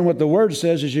you learn what the Word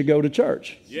says is you go to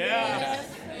church. Yeah.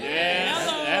 Yes.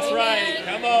 That's right.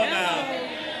 Come on now.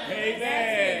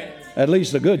 Amen. At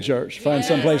least a good church. Find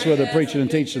some place where they're preaching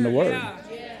and teaching the Word.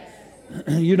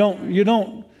 You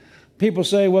don't, people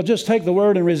say, well, just take the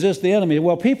Word and resist the enemy.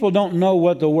 Well, people don't know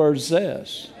what the Word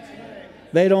says.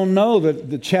 They don't know that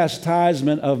the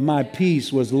chastisement of my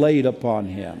peace was laid upon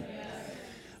him.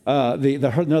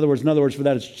 In other words for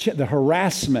that is the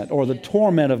harassment or the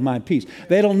torment of my peace.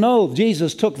 They don't know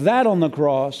Jesus took that on the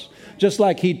cross, just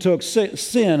like he took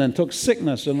sin and took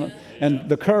sickness and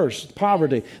the curse,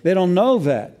 poverty. They don't know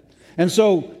that. And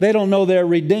so they don't know they're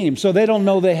redeemed. So they don't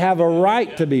know they have a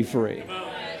right to be free.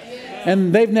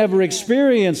 And they've never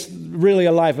experienced really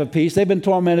a life of peace. They've been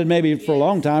tormented maybe for a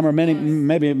long time or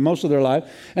maybe most of their life.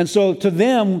 And so to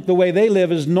them, the way they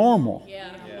live is normal.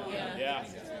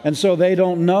 And so they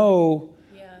don't know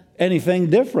anything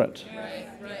different.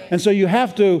 And so you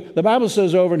have to, the Bible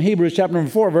says over in Hebrews chapter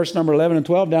number 4, verse number 11 and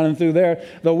 12, down and through there,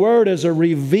 the Word is a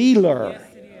revealer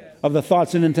of the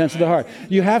thoughts and intents of the heart.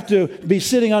 You have to be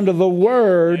sitting under the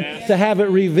Word to have it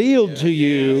revealed to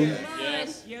you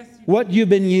what you've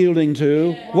been yielding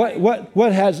to,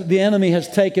 what has the enemy has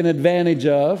taken advantage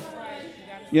of.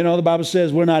 You know, the Bible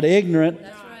says we're not ignorant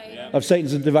of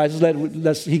Satan's devices.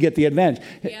 Let he get the advantage.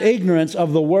 Ignorance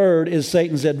of the Word is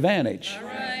Satan's advantage. All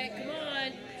right, come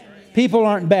on. People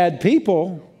aren't bad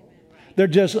people. They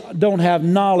just don't have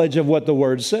knowledge of what the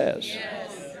Word says.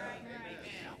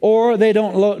 Or they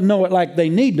don't know it like they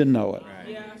need to know it.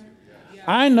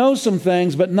 I know some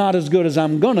things, but not as good as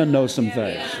I'm going to know some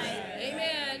things.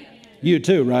 You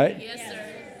too, right? Yes, sir.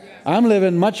 I'm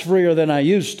living much freer than I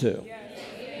used to.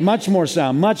 Much more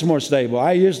sound, much more stable.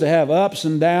 I used to have ups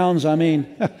and downs. I mean,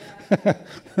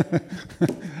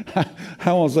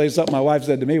 I won't say something my wife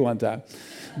said to me one time.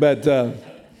 But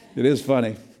it is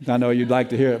funny. I know you'd like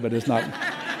to hear it, but it's not.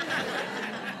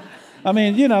 I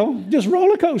mean, you know, just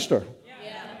roller coaster.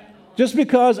 Just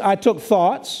because I took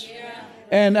thoughts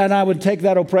and I would take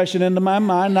that oppression into my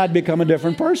mind and I'd become a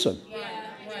different person.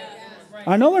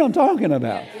 I know what I'm talking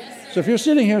about. So if you're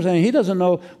sitting here saying, he doesn't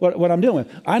know what I'm dealing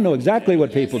with, I know exactly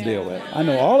what people deal with. I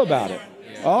know all about it.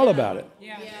 All about it.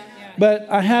 But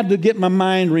I had to get my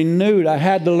mind renewed. I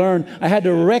had to learn. I had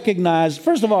to recognize,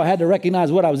 first of all, I had to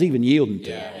recognize what I was even yielding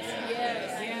to.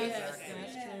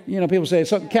 You know, people say,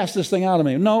 cast this thing out of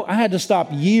me. No, I had to stop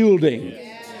yielding.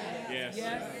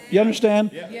 You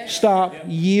understand? Stop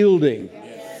yielding.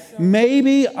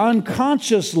 Maybe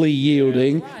unconsciously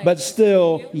yielding, but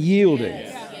still yielding.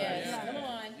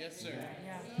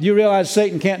 Do you realize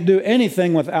Satan can't do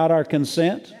anything without our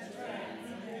consent?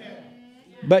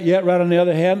 But yet, right on the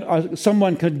other hand,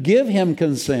 someone could give him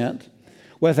consent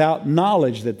without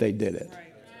knowledge that they did it.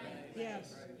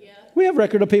 We have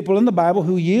record of people in the Bible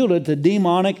who yielded to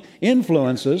demonic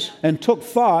influences and took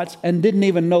thoughts and didn't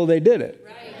even know they did it.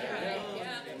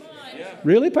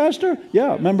 Really, Pastor?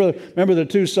 Yeah. Remember the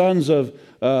two sons of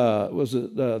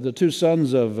the two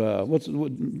sons of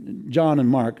John and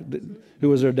Mark, who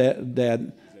was their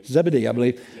dad, Zebedee, I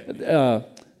believe.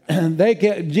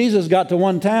 Jesus got to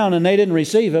one town and they didn't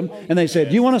receive him, and they said,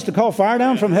 "Do you want us to call fire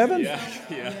down from heaven?"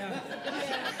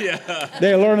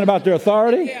 They were learning about their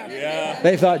authority.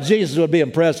 They thought Jesus would be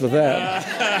impressed with that.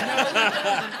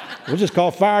 We'll just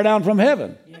call fire down from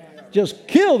heaven. Just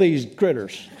kill these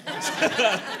critters.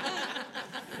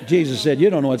 Jesus said,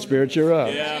 "You don't know what spirit you're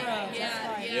of."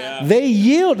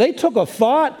 They took a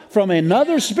thought from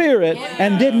another spirit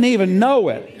and didn't even know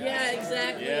it.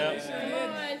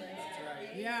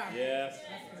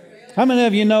 How many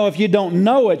of you know if you don't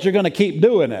know it, you're going to keep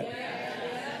doing it?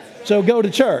 So go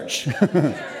to church.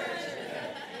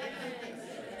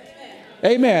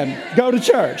 Amen. Go to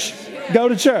church. Go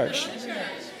to church.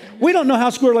 We don't know how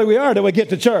squirrely we are till we get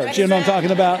to church. You know what I'm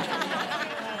talking about?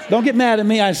 Don't get mad at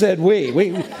me. I said we.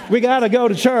 We got to go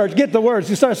to church, get the words.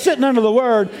 You start sitting under the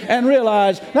word and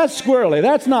realize that's squirrely.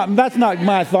 That's not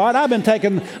my thought. I've been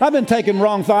taking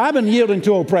wrong thought. I've been yielding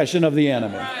to oppression of the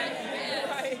enemy.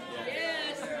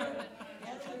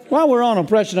 While we're on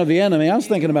oppression of the enemy, I was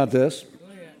thinking about this.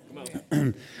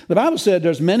 The Bible said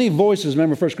there's many voices.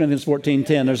 Remember 1 Corinthians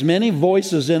 14:10. There's many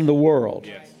voices in the world.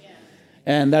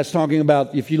 And that's talking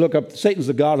about, if you look up, Satan's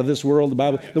the god of this world.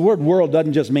 The word world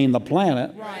doesn't just mean the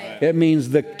planet. Right. It means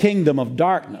the kingdom of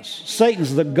darkness.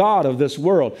 Satan's the god of this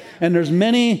world. And there's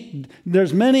many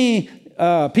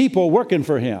people working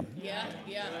for him. Yeah.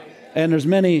 And there's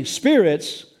many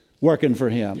spirits working for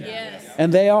him. Yes.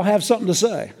 And they all have something to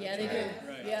say. Yeah, they do.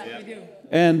 Yeah, they do.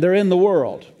 And they're in the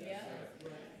world. Yeah.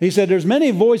 He said there's many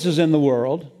voices in the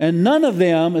world, and none of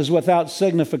them is without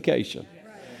signification.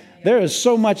 There is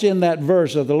so much in that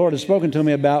verse that the Lord has spoken to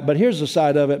me about, but here's the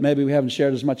side of it maybe we haven't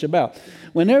shared as much about.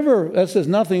 Whenever it says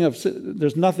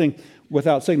there's nothing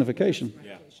without signification.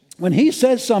 Yeah. When he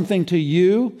says something to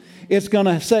you, it's going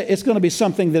to be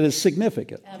something that is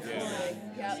significant. Absolutely.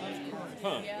 Yeah.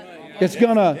 Huh.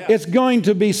 It's going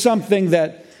to be something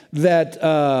that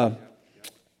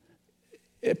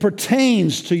it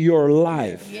pertains to your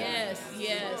life. Yes.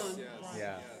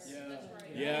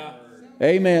 Yeah.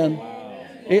 Amen.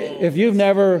 If you've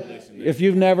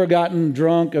never gotten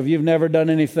drunk, if you've never done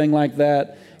anything like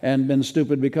that and been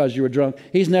stupid because you were drunk,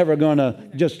 he's never going to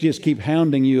just keep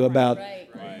hounding you about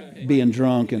being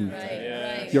drunk and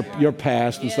your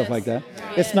past and stuff like that.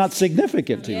 It's not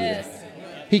significant to you.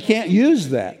 He can't use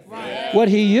that. What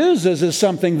he uses is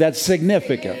something that's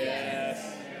significant.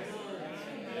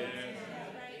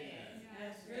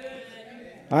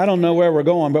 I don't know where we're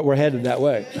going, but we're headed that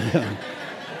way.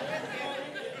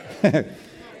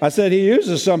 I said he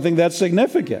uses something that's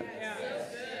significant.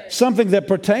 Something that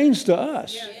pertains to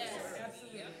us.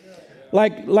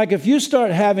 Like if you start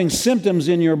having symptoms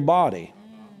in your body,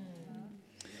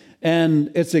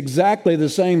 and it's exactly the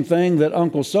same thing that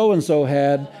Uncle so-and-so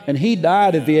had, and he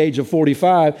died at the age of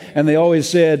 45, and they always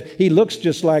said, he looks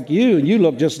just like you, and you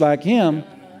look just like him.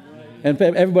 And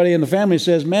everybody in the family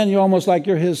says, man, you're almost like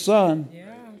you're his son.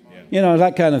 You know,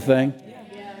 that kind of thing.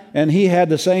 And he had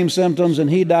the same symptoms, and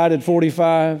he died at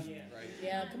 45.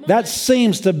 That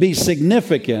seems to be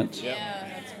significant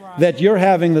that you're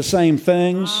having the same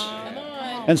things.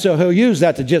 And so he'll use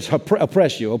that to just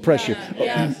oppress you.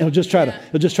 He'll just try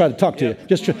to talk to you.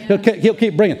 He'll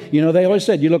keep bringing. You know, they always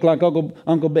said, you look like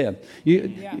Uncle Ben.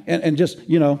 And just,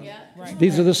 you know,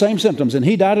 these are the same symptoms. And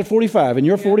he died at 45, and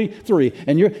you're 43,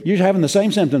 and you're having the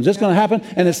same symptoms. It's going to happen,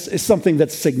 and it's something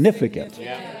that's significant.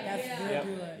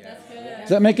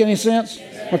 Does that make any sense?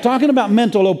 We're talking about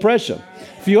mental oppression.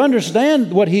 If you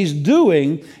understand what he's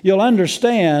doing, you'll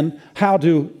understand how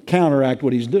to counteract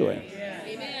what he's doing.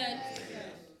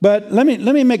 But let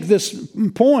me make this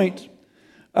point.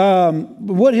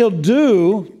 What he'll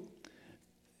do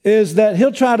is that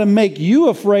he'll try to make you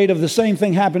afraid of the same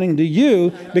thing happening to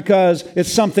you because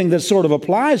it's something that sort of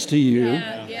applies to you.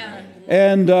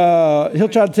 And he'll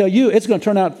try to tell you it's going to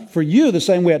turn out for you the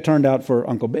same way it turned out for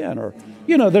Uncle Ben. Or,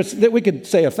 you know, we could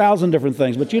say 1,000 different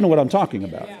things, but you know what I'm talking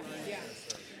about.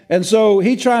 And so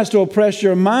he tries to oppress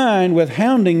your mind with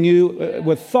hounding you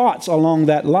with thoughts along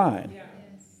that line.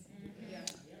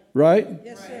 Right?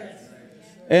 Yes, sir.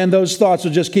 And those thoughts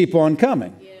will just keep on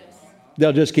coming.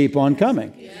 They'll just keep on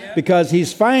coming. Because he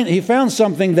found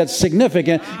something that's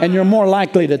significant, and you're more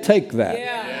likely to take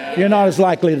that. You're not as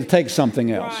likely to take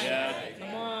something else.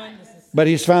 But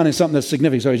he's finding something that's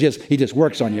significant, so he just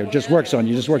works on you, just works on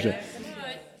you.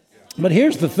 But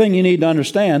here's the thing you need to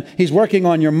understand. He's working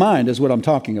on your mind is what I'm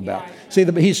talking about. See,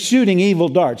 he's shooting evil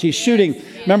darts. He's shooting,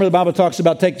 remember the Bible talks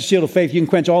about take the shield of faith, you can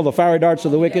quench all the fiery darts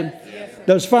of the wicked?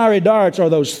 Those fiery darts are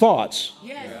those thoughts.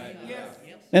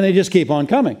 And they just keep on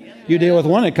coming. You deal with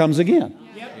one, it comes again.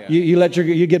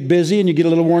 You get busy and you get a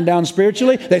little worn down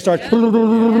spiritually, they start,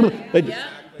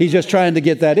 he's just trying to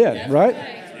get that in, right?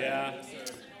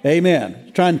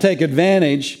 Amen. Trying to take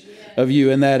advantage of you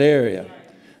in that area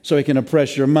so he can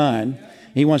oppress your mind.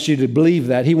 He wants you to believe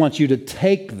that. He wants you to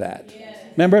take that.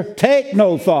 Remember, take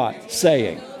no thought,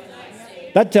 saying.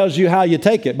 That tells you how you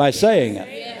take it, by saying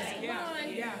it.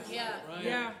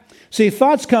 See,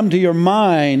 thoughts come to your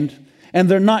mind, and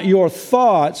they're not your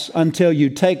thoughts until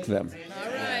you take them.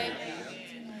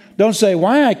 Don't say,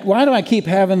 why do I keep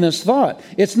having this thought?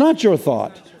 It's not your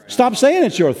thought. Stop saying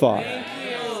it's your thought.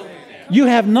 You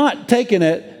have not taken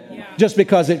it just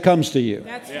because it comes to you.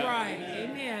 That's right.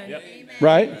 Amen.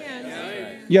 Right?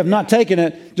 You have not taken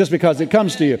it just because it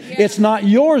comes to you. It's not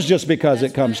yours just because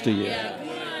it comes to you.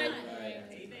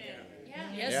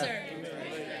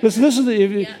 Listen,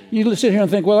 you sit here and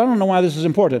think, well, I don't know why this is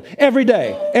important. Every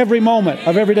day, every moment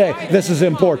of every day, this is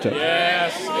important.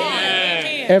 Yes.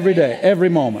 Amen. Every day, every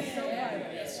moment.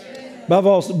 Above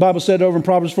all, the Bible said over in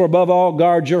Proverbs 4, above all,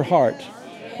 guard your heart.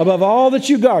 Above all that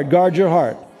you guard your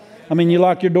heart. I mean, you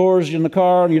lock your doors in the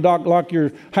car, and you lock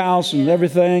your house and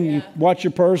everything. You watch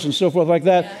your purse and so forth like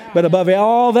that. But above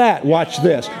all that, watch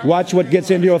this. Watch what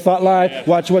gets into your thought life.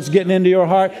 Watch what's getting into your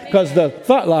heart. Because the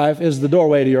thought life is the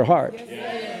doorway to your heart.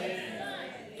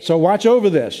 So watch over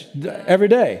this every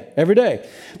day, every day.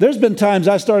 There's been times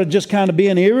I started just kind of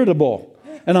being irritable.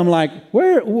 And I'm like,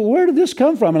 where did this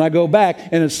come from? And I go back,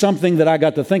 and it's something that I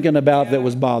got to thinking about that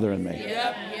was bothering me.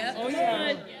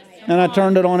 And I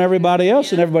turned it on everybody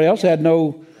else, and everybody else they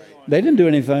didn't do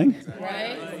anything.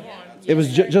 It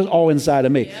was just all inside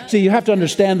of me. See, you have to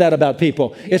understand that about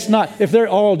people. It's not, if they're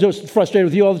all just frustrated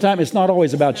with you all the time, it's not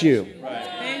always about you.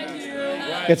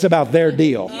 It's about their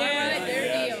deal.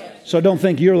 So don't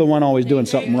think you're the one always doing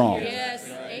something wrong.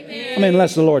 I mean,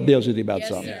 unless the Lord deals with you about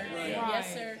something.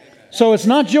 So it's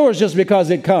not yours just because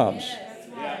it comes.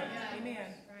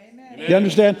 You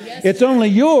understand? It's only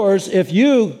yours if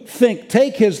you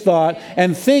take his thought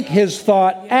and think his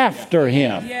thought after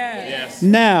him.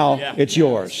 Now it's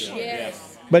yours.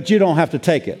 But you don't have to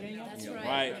take it.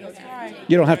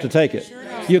 You don't have to take it.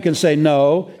 You can say,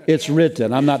 no, it's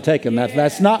written. I'm not taking that.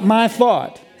 That's not my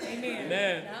thought.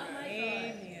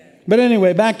 But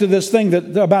anyway, back to this thing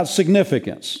about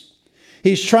significance.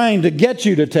 He's trying to get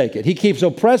you to take it. He keeps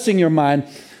oppressing your mind.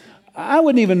 I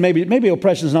wouldn't even, maybe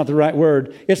oppression is not the right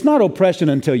word. It's not oppression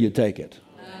until you take it.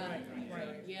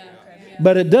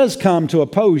 But it does come to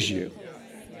oppose you.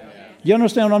 You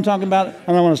understand what I'm talking about?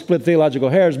 I don't want to split theological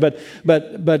hairs, but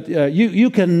you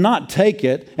cannot take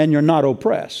it and you're not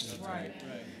oppressed.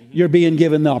 You're being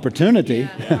given the opportunity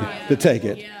to take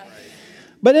it.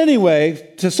 But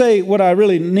anyway, to say what I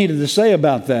really needed to say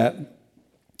about that,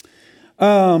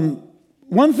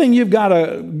 one thing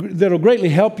that'll greatly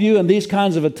help you in these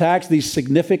kinds of attacks, these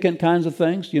significant kinds of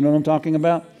things, you know what I'm talking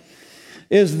about,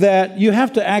 is that you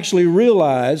have to actually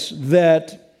realize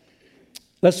that,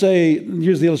 let's say,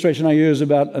 use the illustration I use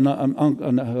about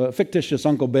a fictitious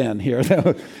Uncle Ben here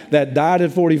that died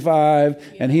at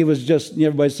 45, and he was just,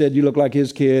 everybody said, you look like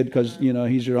his kid because,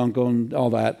 he's your uncle and all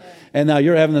that. And now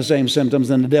you're having the same symptoms,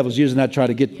 and the devil's using that to try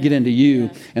to get into you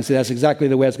and say that's exactly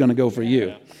the way it's going to go for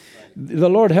you. The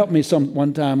Lord helped me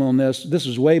one time on this. This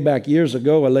was way back years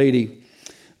ago. A lady,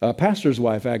 a pastor's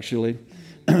wife actually,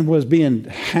 was being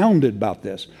hounded about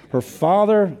this. Her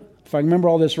father, if I remember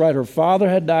all this right, her father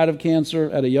had died of cancer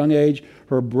at a young age.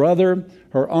 Her brother,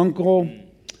 her uncle,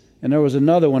 and there was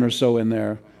another one or so in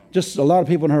there. Just a lot of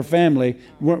people in her family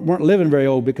weren't living very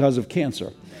old because of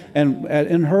cancer. And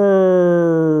in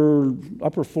her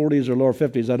upper 40s or lower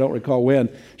 50s, I don't recall when,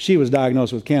 she was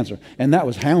diagnosed with cancer. And that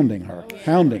was hounding her.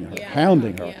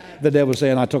 The devil was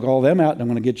saying, I took all them out and I'm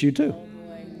going to get you too.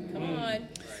 Come on.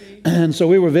 And so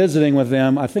we were visiting with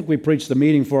them. I think we preached the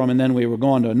meeting for them, and then we were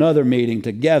going to another meeting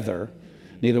together.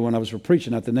 Neither one of us were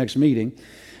preaching at the next meeting.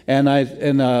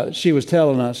 And she was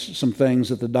telling us some things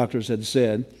that the doctors had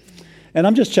said. And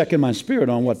I'm just checking my spirit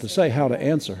on what to say, how to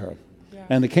answer her.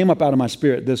 And it came up out of my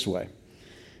spirit this way.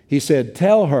 He said,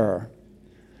 tell her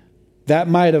that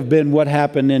might have been what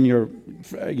happened in your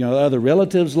other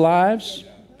relatives' lives,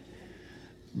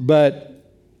 but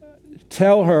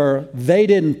tell her they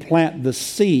didn't plant the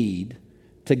seed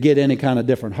to get any kind of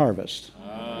different harvest.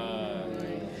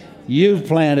 You've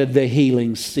planted the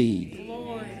healing seed.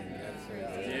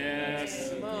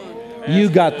 You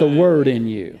got the word in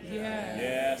you.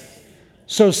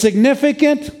 So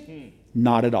significant?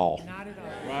 Not at all.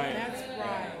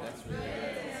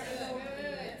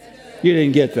 You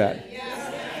didn't get that.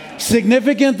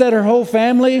 Significant that her whole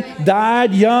family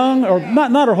died young, or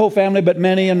not her whole family, but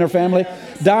many in their family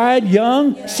died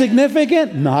young.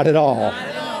 Significant? Not at all.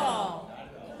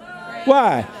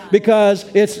 Why? Because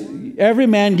every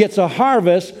man gets a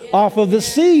harvest off of the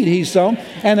seed he's sown.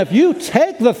 And if you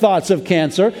take the thoughts of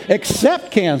cancer,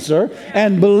 accept cancer,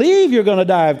 and believe you're going to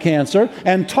die of cancer,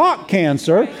 and talk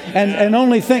cancer, and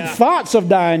only think thoughts of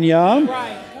dying young,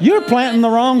 you're planting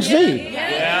the wrong seed.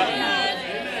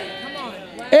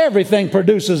 Everything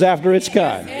produces after its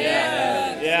kind.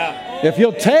 If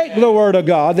you'll take the Word of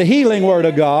God, the healing Word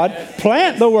of God,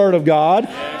 plant the Word of God,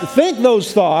 think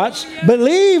those thoughts,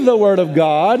 believe the Word of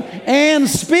God, and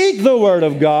speak the Word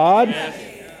of God,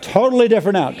 totally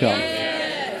different outcome.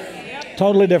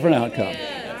 Totally different outcome.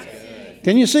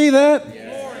 Can you see that?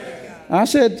 I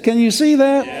said, can you see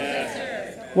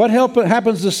that? What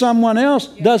happens to someone else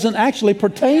doesn't actually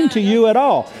pertain to you at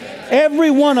all.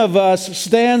 Every one of us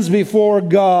stands before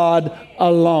God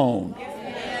alone.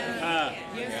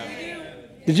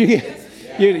 Did you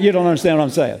get? You don't understand what I'm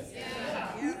saying.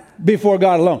 Before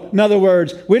God alone. In other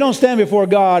words, we don't stand before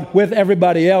God with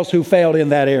everybody else who failed in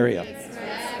that area.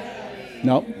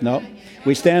 No.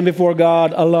 We stand before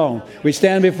God alone. We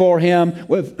stand before Him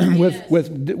with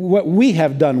what we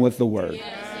have done with the Word.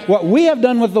 What we have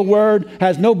done with the Word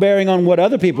has no bearing on what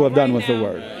other people have done with the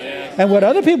Word. And what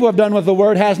other people have done with the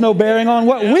Word has no bearing on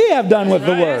what we have done with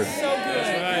the Word.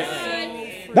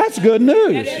 That's good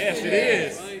news. Yes, it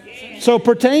is. So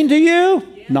pertain to you?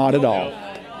 Not at all.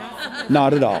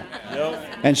 Not at all.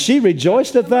 And she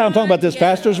rejoiced at that. I'm talking about this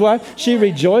pastor's wife. She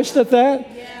rejoiced at that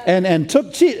and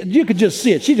took, you could just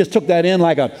see it. She just took that in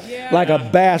like a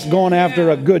bass going after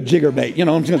a good jiggerbait. You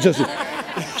know,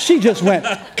 she just went,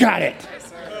 got it.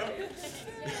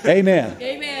 Amen.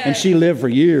 And she lived for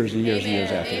years and years and years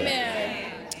after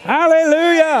that.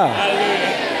 Hallelujah.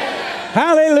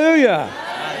 Hallelujah.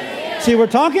 See, we're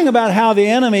talking about how the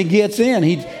enemy gets in.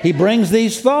 He brings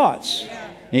these thoughts.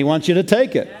 He wants you to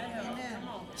take it.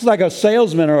 It's like a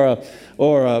salesman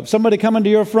or somebody coming to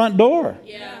your front door,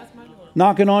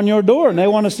 knocking on your door, and they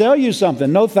want to sell you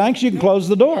something. No thanks, you can close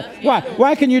the door. Why?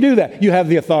 Why can you do that? You have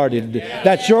the authority to do that.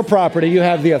 That's your property. You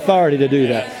have the authority to do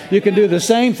that. You can do the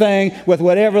same thing with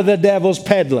whatever the devil's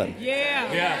peddling.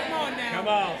 Come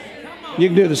on. You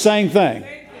can do the same thing.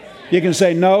 You can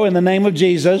say, no, in the name of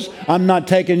Jesus, I'm not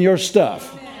taking your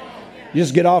stuff.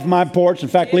 Just get off my porch. In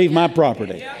fact, leave my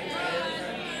property.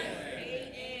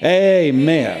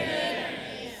 Amen.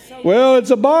 Well,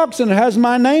 it's a box and it has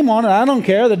my name on it. I don't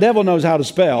care. The devil knows how to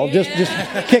spell. Just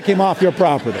kick him off your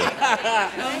property.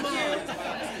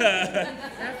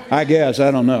 I guess.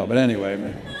 I don't know. But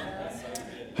anyway.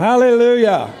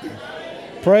 Hallelujah.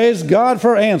 Praise God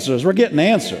for answers. We're getting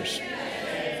answers.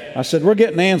 I said, we're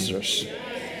getting answers.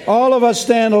 All of us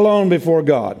stand alone before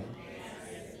God.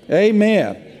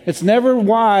 Amen. It's never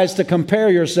wise to compare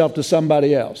yourself to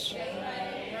somebody else.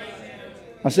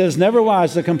 I said, it's never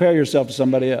wise to compare yourself to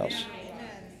somebody else.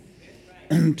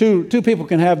 Two people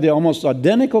can have the almost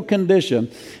identical condition,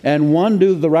 and one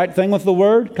do the right thing with the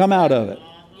Word, come out of it.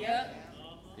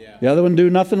 The other one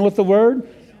do nothing with the Word,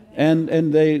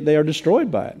 and they are destroyed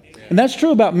by it. And that's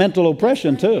true about mental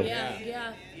oppression, too.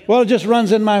 Well, it just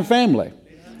runs in my family.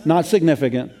 Not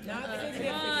significant.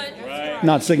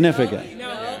 Not significant.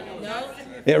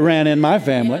 It ran in my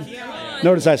family.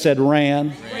 Notice I said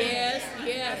ran.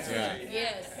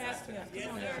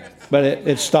 But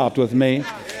it stopped with me.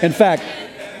 In fact,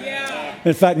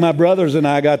 my brothers and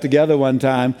I got together one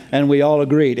time, and we all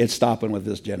agreed it's stopping with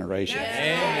this generation.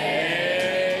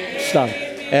 Stop.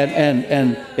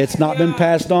 And it's not been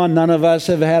passed on. None of us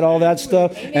have had all that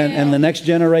stuff. And the next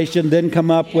generation didn't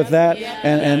come up with that.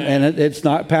 And it's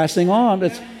not passing on.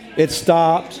 It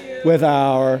stopped with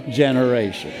our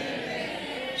generation.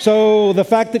 So the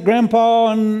fact that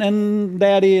Grandpa and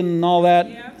Daddy and all that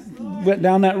went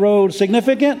down that road,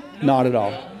 significant? Not at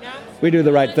all. We do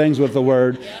the right things with the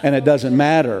Word, and it doesn't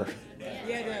matter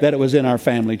that it was in our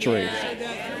family tree.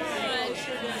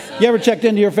 You ever checked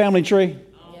into your family tree?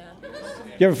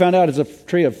 You ever found out it's a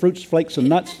tree of fruits, flakes, and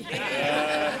nuts?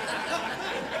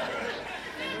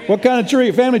 What kind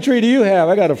of family tree do you have?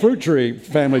 I got a fruit tree,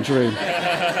 family tree.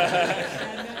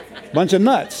 Bunch of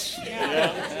nuts.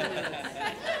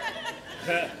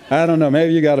 I don't know.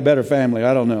 Maybe you got a better family.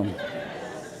 I don't know.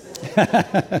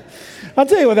 I'll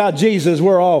tell you, without Jesus,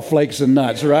 we're all flakes and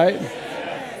nuts, right?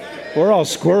 We're all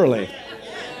squirrely.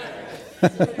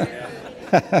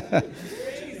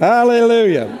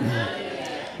 Hallelujah.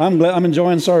 I'm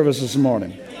enjoying service this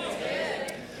morning.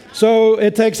 So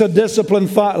it takes a disciplined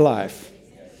thought life.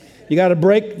 You got to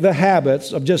break the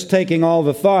habits of just taking all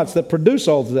the thoughts that produces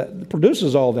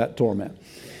all that torment.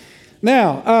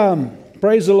 Now,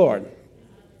 praise the Lord.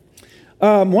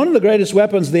 One of the greatest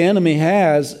weapons the enemy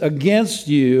has against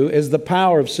you is the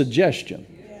power of suggestion.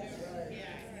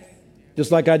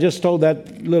 Just like I just told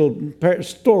that little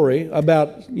story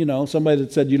about, somebody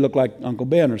that said you look like Uncle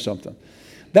Ben or something.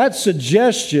 That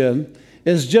suggestion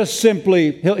is just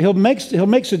simply, he'll make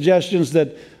suggestions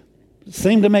that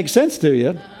seem to make sense to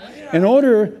you in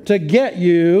order to get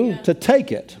you to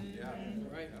take it.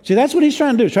 See, that's what he's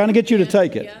trying to do, trying to get you to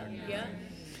take it.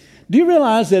 Do you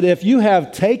realize that if you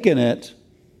have taken it,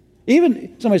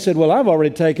 even somebody said, well, I've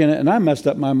already taken it and I messed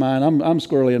up my mind. I'm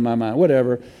squirrely in my mind,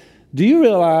 whatever. Do you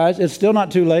realize it's still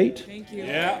not too late? Thank you.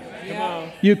 Yeah, come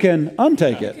on. You can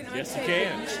untake it. Yes, you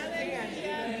can.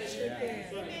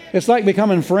 It's like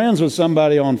becoming friends with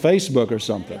somebody on Facebook or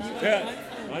something. Yeah,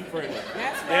 unfriendly.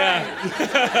 Yeah.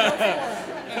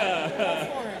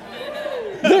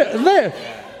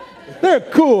 They're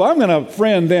cool. I'm going to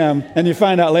friend them, and you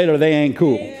find out later they ain't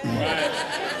cool.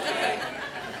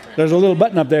 There's a little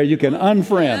button up there you can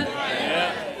unfriend.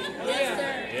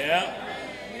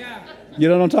 You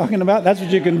know what I'm talking about? That's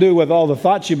what you can do with all the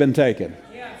thoughts you've been taking.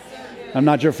 I'm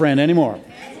not your friend anymore.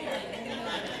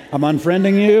 I'm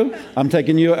unfriending you. I'm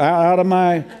taking you out of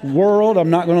my world. I'm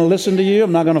not going to listen to you.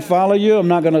 I'm not going to follow you. I'm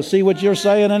not going to see what you're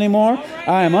saying anymore.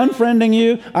 I am unfriending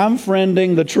you. I'm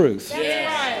friending the truth.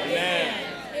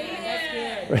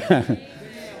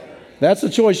 That's a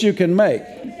choice you can make.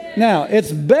 Now,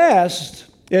 it's best,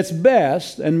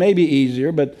 and maybe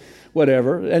easier, but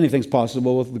whatever, anything's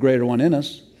possible with the greater one in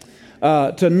us,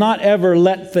 to not ever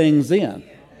let things in.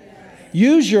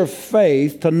 Use your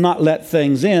faith to not let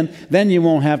things in, then you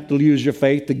won't have to use your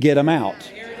faith to get them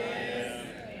out.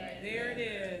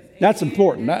 That's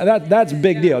important. That's a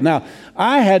big deal. Now,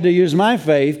 I had to use my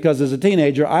faith because as a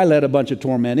teenager, I let a bunch of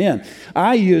torment in.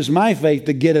 I used my faith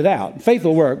to get it out. Faith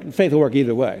will work. Faith will work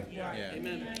either way.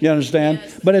 You understand?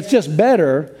 But it's just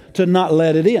better to not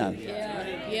let it in.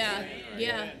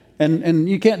 And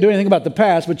you can't do anything about the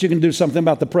past, but you can do something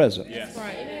about the present.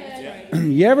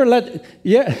 You ever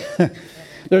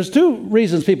there's two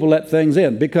reasons people let things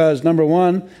in. Because number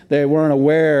one, they weren't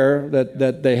aware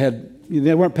that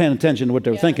they weren't paying attention to what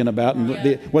they were thinking about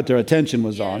and what their attention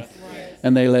was on.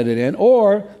 And they let it in.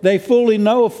 Or they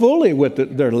know what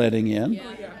they're letting in.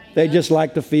 They just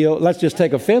like to feel, let's just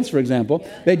take offense, for example.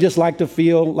 They just like to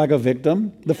feel like a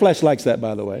victim. The flesh likes that,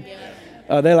 by the way.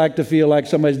 They like to feel like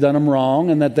somebody's done them wrong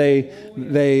and that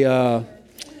they are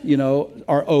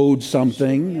owed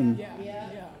something. And,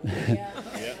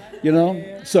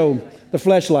 so the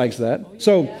flesh likes that.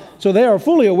 So they are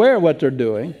fully aware of what they're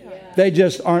doing. They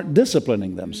just aren't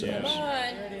disciplining themselves.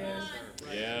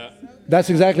 That's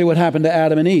exactly what happened to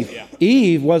Adam and Eve.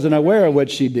 Eve wasn't aware of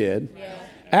what she did.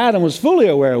 Adam was fully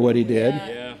aware of what he did.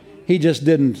 He just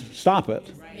didn't stop it.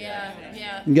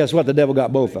 And guess what? The devil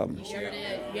got both of them.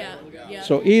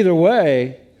 So either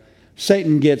way,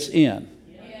 Satan gets in.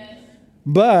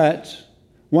 But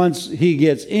once he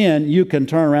gets in, you can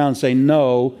turn around and say,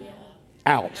 no,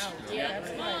 out.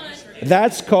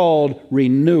 That's called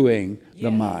renewing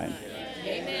the mind.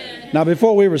 Now,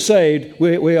 before we were saved,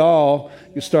 we all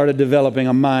started developing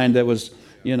a mind that was,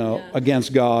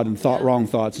 against God and thought wrong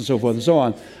thoughts and so forth and so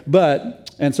on.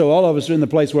 And so all of us are in the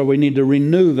place where we need to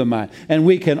renew the mind. And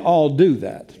we can all do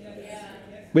that.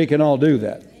 We can all do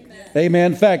that.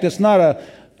 Amen. In fact, it's not an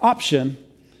option.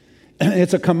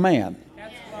 It's a command.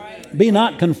 Be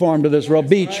not conformed to this world.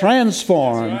 Be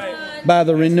transformed by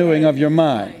the renewing of your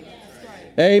mind.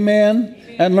 Amen.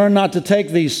 And learn not to take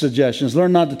these suggestions.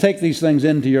 Learn not to take these things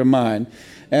into your mind.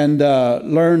 And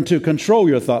learn to control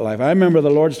your thought life. I remember the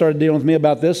Lord started dealing with me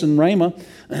about this in Rhema.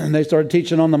 And they started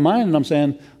teaching on the mind. And I'm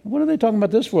saying, what are they talking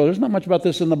about this for? There's not much about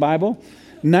this in the Bible.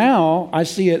 Now I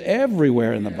see it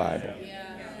everywhere in the Bible.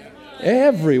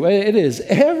 Everywhere. It is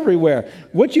everywhere.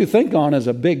 What you think on is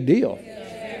a big deal.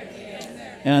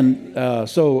 And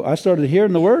so I started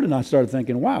hearing the word and I started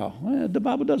thinking, wow, the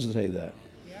Bible doesn't say that.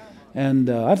 And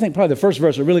I think probably the first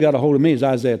verse that really got a hold of me is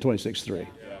Isaiah 26:3.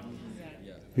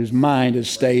 Whose mind is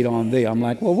stayed on thee. I'm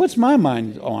like, well, what's my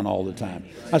mind on all the time?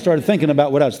 I started thinking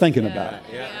about what I was thinking about.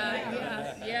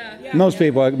 Most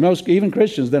people, even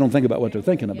Christians, they don't think about what they're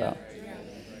thinking about.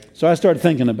 So I started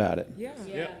thinking about it.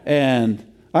 And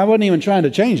I wasn't even trying to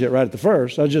change it right at the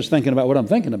first. I was just thinking about what I'm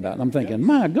thinking about. And I'm thinking,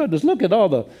 my goodness, look at all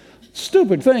the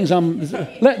stupid things I'm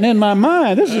letting in my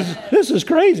mind. This is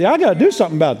crazy. I got to do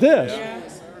something about this.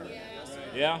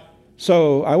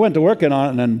 So I went to working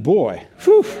on it, and boy,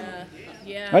 whew,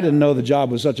 I didn't know the job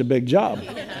was such a big job.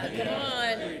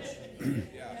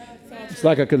 It's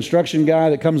like a construction guy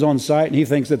that comes on site and he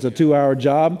thinks it's a 2-hour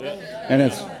job, and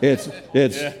it's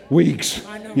weeks,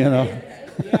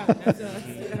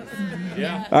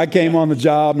 I came on the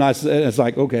job and it's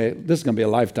like, okay, this is going to be a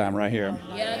lifetime right here.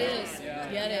 It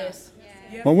is.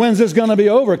 Well, when's this going to be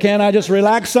over? Can't I just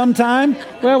relax sometime?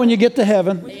 Well, when you get to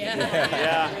heaven.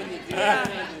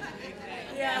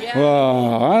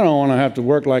 Well, I don't want to have to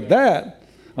work like that.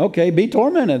 Okay, be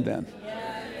tormented then.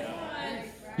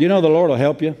 The Lord will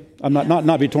help you. I'm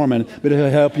not be tormented, but He'll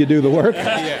help you do the work.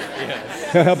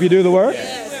 He'll help you do the work.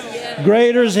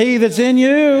 Greater is He that's in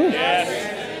you.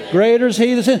 Greater is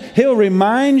He that's in. He'll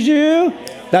remind you.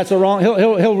 That's a wrong.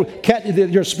 He'll catch,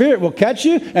 your spirit will catch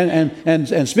you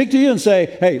and speak to you and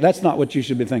say, hey, that's not what you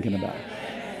should be thinking about.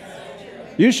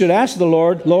 You should ask the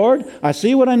Lord, I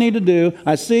see what I need to do.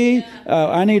 I see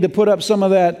I need to put up some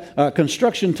of that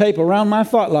construction tape around my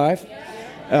thought life.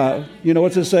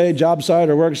 What's it say? Job site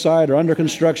or work site or under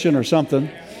construction or something.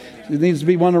 It needs to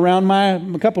be one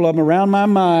a couple of them around my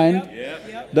mind.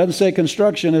 Doesn't say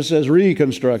construction, it says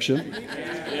reconstruction.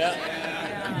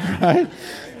 Right?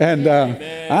 And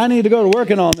I need to go to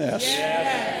working on this.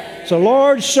 So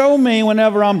Lord, show me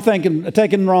whenever I'm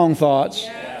taking wrong thoughts.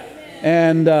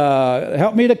 And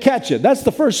help me to catch it. That's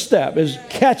the first step, is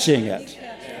catching it.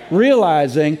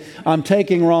 Realizing I'm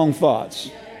taking wrong thoughts.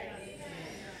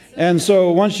 And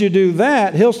so once you do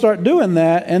that, he'll start doing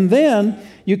that. And then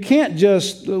you can't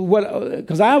just,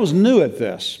 because I was new at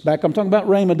this. I'm talking about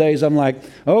Rhema days. I'm like,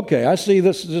 okay, I see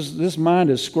this mind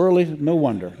is squirrely. No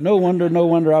wonder.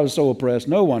 I was so oppressed.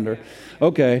 No wonder.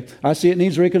 Okay, I see it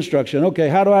needs reconstruction. Okay,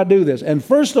 how do I do this? And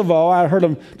first of all, I heard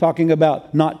him talking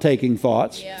about not taking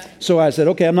thoughts. Yeah. So I said,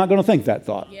 okay, I'm not going to think that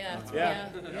thought. Yeah.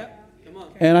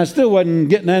 And I still wasn't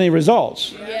getting any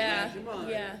results. Yeah.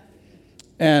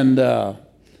 And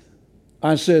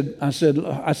I said,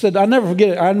 I'll never forget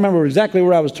it. I remember exactly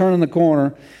where I was turning the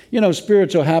corner. You know,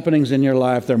 spiritual happenings in your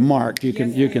life, they're marked. You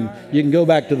can go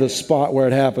back to the spot where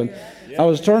it happened. I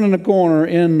was turning the corner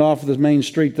off of the main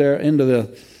street there into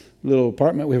the little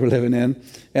apartment we were living in,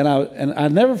 and I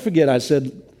never forget. I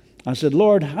said,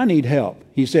 Lord, I need help.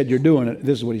 He said, you're doing it.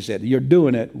 This is what he said. You're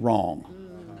doing it wrong.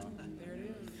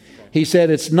 He said,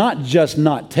 it's not just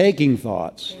not taking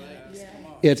thoughts;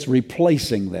 it's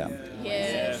replacing them.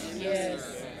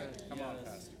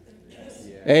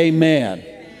 Amen.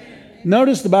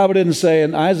 Notice the Bible didn't say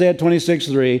in Isaiah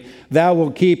 26:3, thou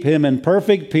wilt keep him in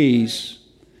perfect peace,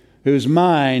 whose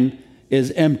mind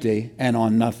is empty and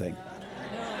on nothing.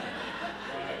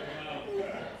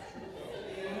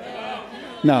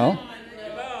 No,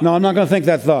 I'm not going to think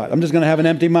that thought. I'm just going to have an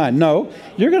empty mind. No,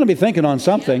 you're going to be thinking on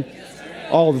something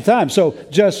all the time. So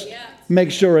just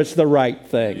make sure it's the right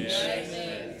things.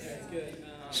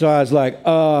 So I was like,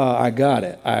 I got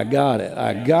it.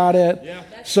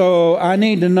 So I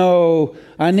need to know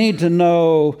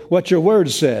what your word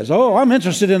says. Oh, I'm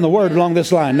interested in the word along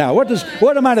this line now. What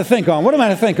am I to think on?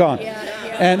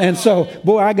 And so,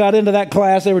 boy, I got into that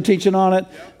class. They were teaching on it.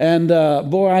 And,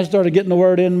 boy, I started getting the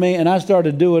word in me. And I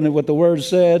started doing it what the word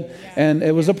said. And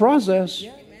it was a process.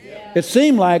 It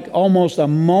seemed like almost a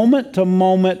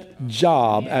moment-to-moment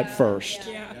job at first.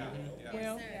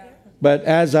 But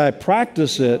as I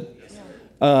practiced it,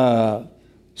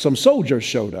 some soldiers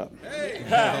showed up.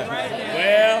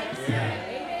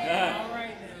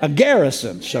 A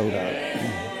garrison showed up.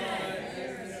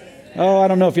 Oh, I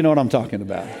don't know if you know what I'm talking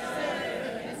about.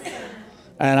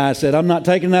 And I said, I'm not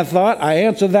taking that thought. I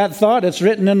answered that thought. It's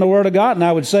written in the Word of God. And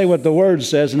I would say what the Word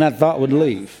says, and that thought would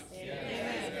leave.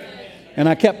 And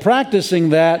I kept practicing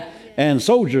that, and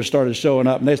soldiers started showing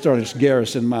up, and they started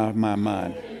garrisoning my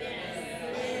mind.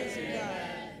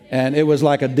 And it was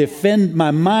like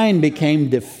my mind became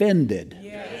defended.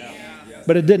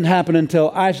 But it didn't happen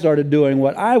until I started doing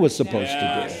what I was supposed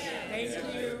to do.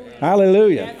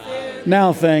 Hallelujah.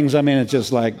 Now things, it's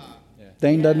just like,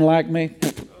 Dane doesn't like me.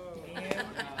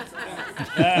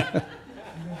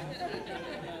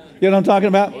 You know what I'm talking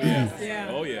about? Oh, yeah.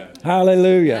 Oh, yeah.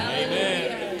 Hallelujah.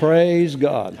 Amen. Praise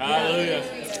God. Hallelujah.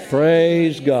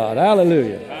 Praise God.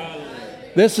 Hallelujah.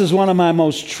 This is one of my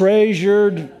most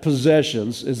treasured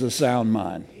possessions, is a sound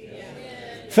mind.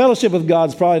 Fellowship with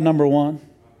God's probably number one.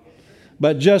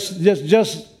 But just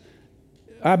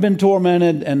I've been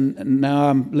tormented, and now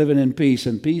I'm living in peace,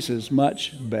 and peace is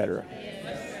much better.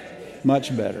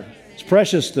 Much better. It's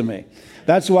precious to me.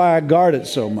 That's why I guard it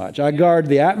so much. I guard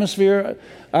the atmosphere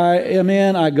I am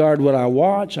in. I guard what I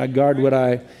watch. I guard what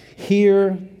I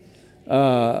hear.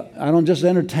 I don't just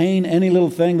entertain any little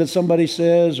thing that somebody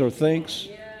says or thinks.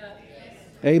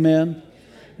 Amen.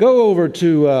 Go over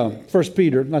to 1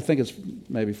 Peter. I think it's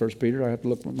maybe 1 Peter. I have to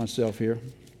look at myself here.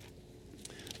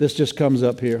 This just comes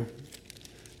up here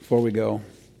before we go.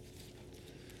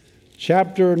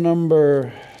 Chapter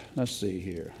number, let's see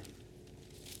here.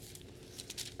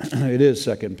 It is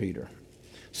 2 Peter.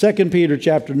 2 Peter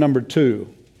chapter number 2.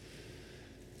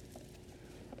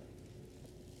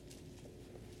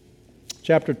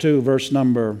 Chapter 2, verse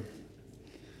number...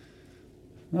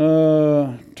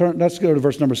 let's go to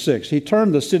verse number 6. He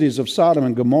turned the cities of Sodom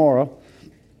and Gomorrah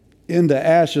into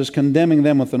ashes, condemning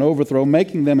them with an overthrow,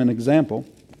 making them an example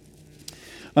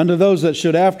unto those that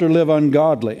should after live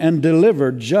ungodly, and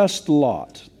delivered just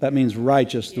Lot. That means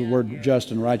righteous. The word just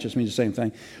and righteous means the same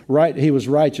thing. Right, he was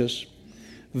righteous.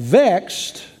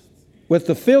 Vexed with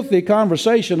the filthy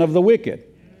conversation of the wicked.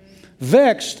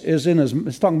 Vexed is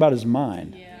it's talking about his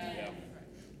mind.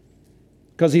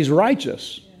 Because he's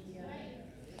righteous.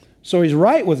 So he's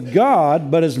right with God,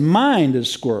 but his mind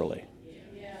is squirrely.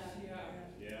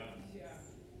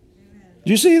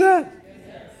 Do you see that?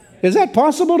 Is that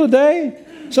possible today?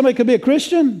 Somebody could be a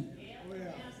Christian,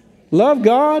 love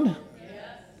God,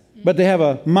 but they have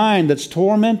a mind that's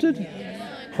tormented,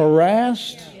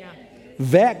 harassed,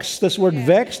 Vexed, this word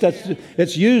vexed,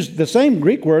 it's used, the same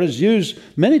Greek word is used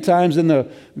many times in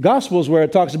the Gospels where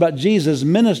it talks about Jesus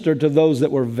ministered to those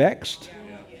that were vexed.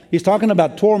 He's talking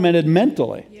about tormented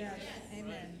mentally.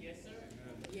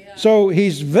 So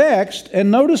he's vexed,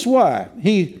 and notice why.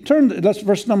 That's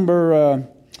verse number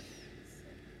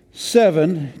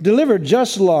 7. Delivered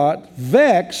just Lot,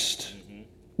 vexed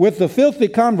with the filthy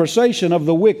conversation of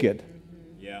the wicked.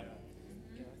 Yeah.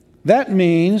 That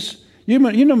means, you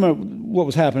remember what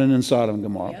was happening in Sodom and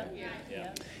Gomorrah.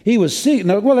 He was seeking,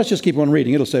 well, let's just keep on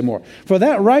reading. It'll say more. For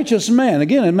that righteous man,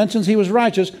 again, it mentions he was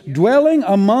righteous, dwelling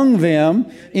among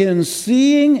them in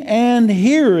seeing and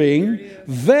hearing,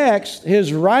 vexed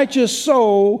his righteous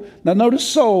soul. Now notice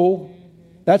soul,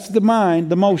 that's the mind,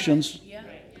 the emotions.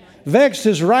 Vexed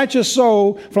his righteous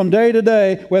soul from day to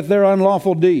day with their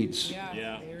unlawful deeds.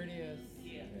 Yeah. There it is.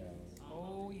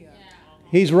 Oh, yeah.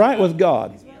 He's right with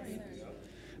God,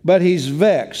 but he's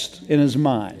vexed in his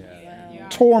mind.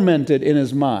 Tormented in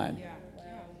his mind.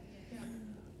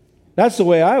 That's the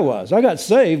way I was. I got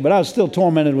saved, but I was still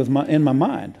tormented in my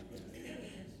mind.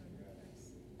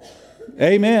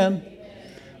 Amen.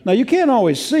 Now, you can't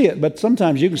always see it, but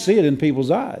sometimes you can see it in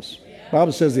people's eyes. The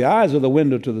Bible says the eyes are the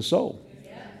window to the soul.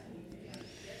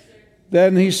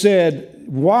 Then he said,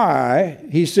 why?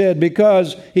 He said,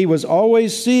 because he was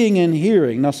always seeing and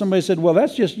hearing. Now somebody said, well,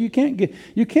 that's just, you can't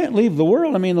leave the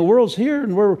world. I mean, the world's here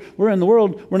and we're in the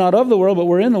world. We're not of the world, but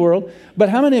we're in the world. But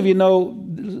how many of you know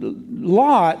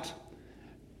Lot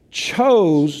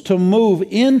chose to move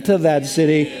into that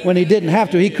city when he didn't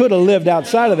have to? He could have lived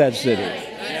outside of that city.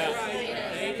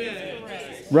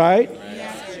 Right?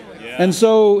 And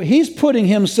so he's putting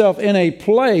himself in a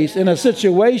place, in a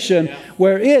situation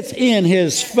where it's in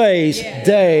his face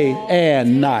day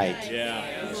and night.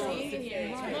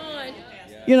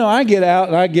 You know, I get out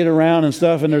and I get around and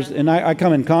stuff, and I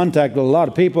come in contact with a lot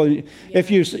of people. If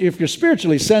you're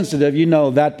spiritually sensitive, you know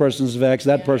that person's vexed,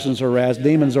 that person's harassed,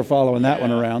 demons are following that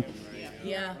one around.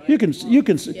 You can.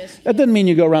 That doesn't mean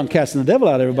you go around casting the devil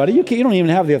out of everybody. You don't even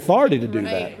have the authority to do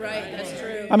that. Right, that's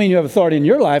true. I mean, you have authority in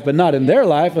your life, but not in their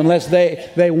life unless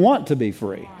they want to be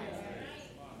free.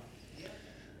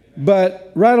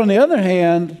 But right on the other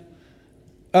hand,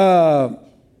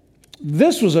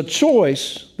 this was a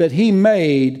choice that he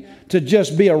made to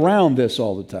just be around this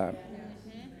all the time.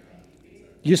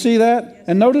 You see that?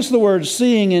 And notice the words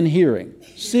seeing and hearing.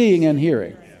 Seeing and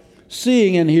hearing.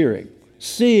 Seeing and hearing.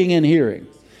 Seeing and hearing.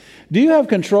 Do you have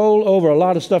control over a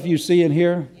lot of stuff you see and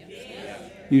hear?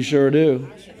 You sure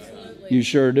do. You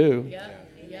sure do.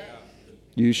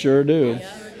 You sure do.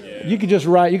 You could just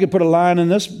you could put a line in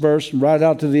this verse and write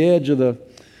out to the edge of the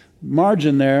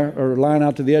margin there, or line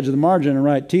out to the edge of the margin and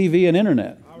write TV and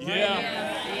internet. Yeah.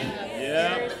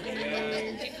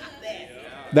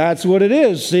 That's what it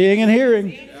is, seeing and hearing.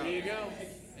 There you go.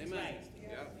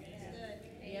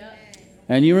 Amen.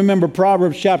 And you remember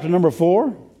Proverbs chapter number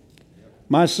 4?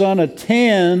 My son,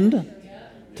 attend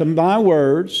to my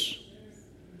words.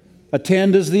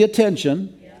 Attend is the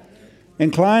attention.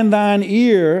 Incline thine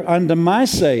ear unto my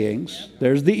sayings.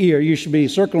 There's the ear. You should be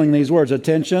circling these words.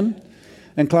 Attention.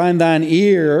 Incline thine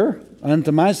ear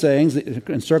unto my sayings.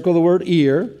 Encircle the word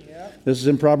ear. This is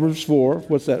in Proverbs 4.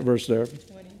 What's that verse there?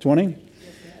 20?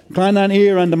 Incline thine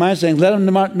ear unto my sayings. Let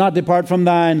them not depart from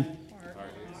thine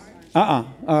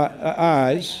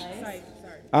eyes.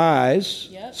 Eyes.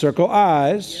 Circle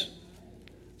eyes.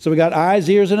 So we got eyes,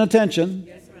 ears, and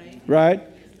attention. Right?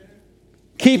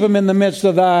 Keep them in the midst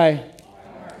of thy...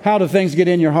 How do things get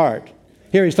in your heart?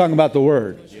 Here he's talking about the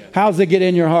Word. How does it get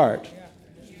in your heart?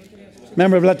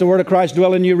 Remember, let the Word of Christ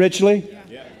dwell in you richly?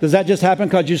 Does that just happen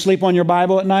because you sleep on your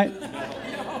Bible at night?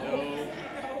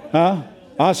 Huh?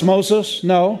 Osmosis?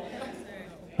 No.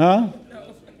 Huh?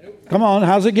 Come on,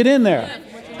 how's it get in there?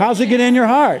 How's it get in your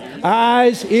heart?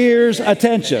 Eyes, ears,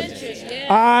 attention.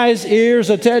 Eyes,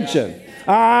 ears, attention.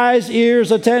 Eyes,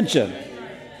 ears, attention.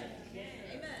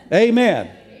 Amen.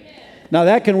 Now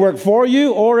that can work for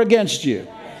you or against you.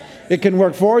 It can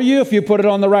work for you if you put it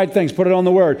on the right things, put it on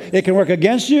the Word. It can work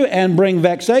against you and bring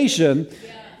vexation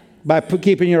by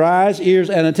keeping your eyes, ears,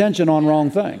 and attention on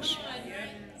wrong things.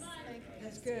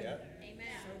 That's good.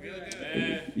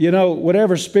 You know,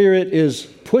 whatever spirit is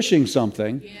pushing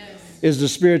something is the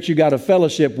spirit you got a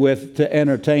fellowship with to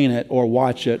entertain it or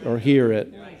watch it or hear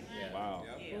it. Wow.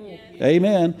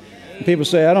 Amen. People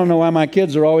say, I don't know why my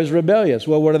kids are always rebellious.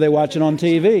 Well, what are they watching on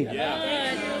TV?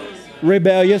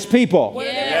 Rebellious people.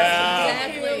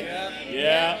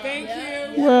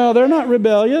 Thank you. Well, they're not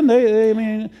rebellion.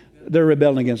 They're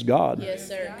rebelling against God. Yes,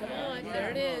 sir. Come on.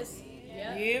 There it is.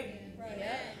 Yep.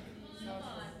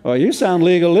 Well, you sound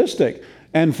legalistic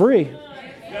and free.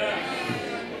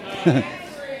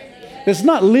 It's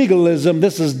not legalism,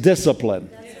 this is discipline.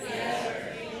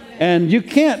 And you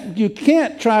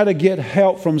can't try to get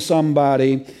help from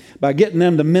somebody by getting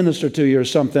them to minister to you or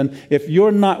something if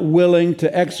you're not willing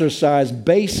to exercise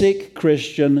basic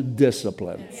Christian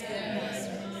discipline.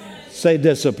 Say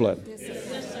discipline.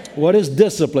 What is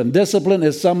discipline? Discipline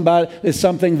is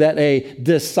something that a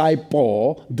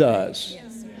disciple does.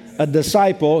 A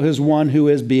disciple is one who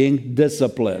is being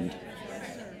disciplined.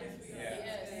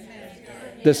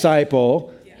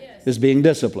 Disciple is being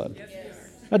disciplined.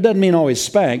 That doesn't mean always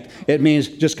spanked. It means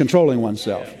just controlling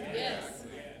oneself.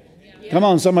 Come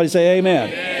on, somebody say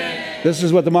amen. This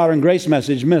is what the modern grace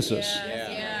message misses.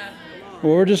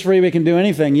 Well, we're just free. We can do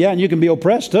anything. Yeah, and you can be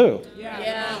oppressed too.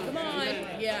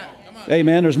 Come on.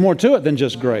 Amen. There's more to it than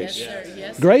just grace.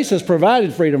 Yes, sir. Grace has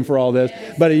provided freedom for all this,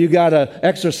 but you got to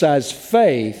exercise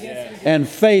faith, and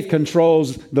faith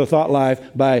controls the thought life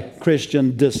by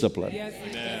Christian discipline.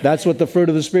 That's what the fruit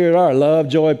of the Spirit are. Love,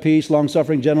 joy, peace,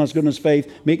 long-suffering, gentleness, goodness,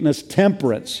 faith, meekness,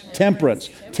 temperance.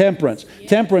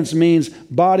 Temperance means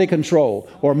body control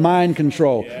or mind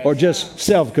control or just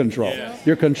self-control.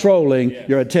 You're controlling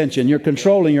your attention. You're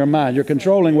controlling your mind. You're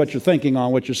controlling what you're thinking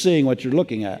on, what you're seeing, what you're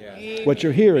looking at, what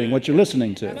you're hearing, what you're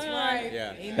listening to.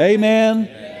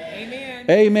 Amen.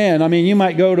 Amen. I mean, you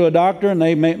might go to a doctor and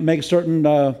they make certain,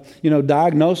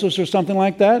 diagnosis or something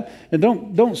like that, and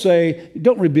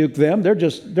don't rebuke them. They're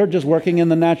just working in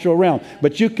the natural realm.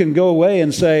 But you can go away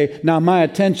and say, now my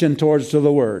attention towards to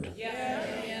the Word.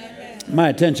 My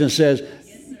attention says,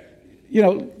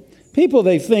 people,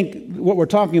 they think what we're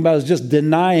talking about is just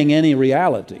denying any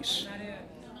realities.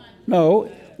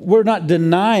 No, we're not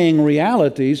denying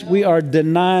realities. We are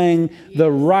denying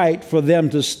the right for them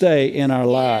to stay in our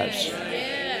lives.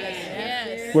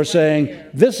 We're saying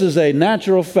this is a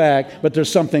natural fact, but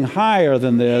there's something higher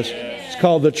than this. It's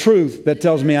called the truth that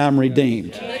tells me I'm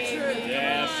redeemed.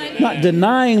 Not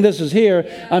denying this is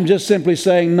here. I'm just simply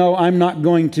saying, no, I'm not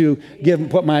going to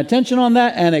put my attention on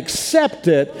that and accept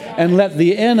it and let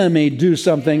the enemy do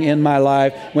something in my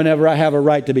life whenever I have a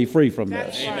right to be free from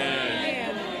this.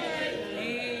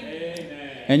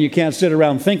 And you can't sit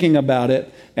around thinking about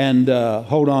it and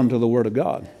hold on to the Word of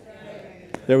God.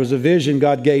 There was a vision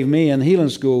God gave me in healing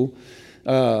school.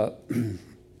 No,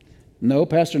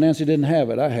 Pastor Nancy didn't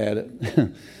have it. I had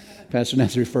it. Pastor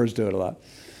Nancy refers to it a lot.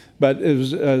 But it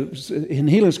was in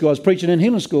healing school. I was preaching in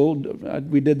healing school.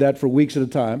 We did that for weeks at a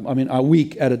time. A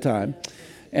week at a time.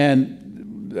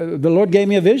 And the Lord gave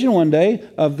me a vision one day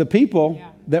of the people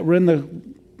that were in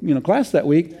the class that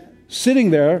week sitting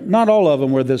there. Not all of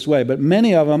them were this way, but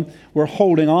many of them were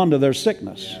holding on to their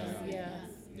sickness.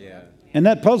 And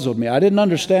that puzzled me. I didn't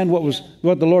understand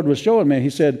what the Lord was showing me. He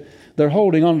said, they're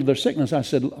holding on to their sickness. I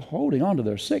said, holding on to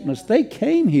their sickness? They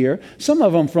came here, some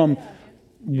of them from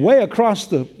way across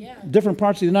the different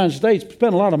parts of the United States,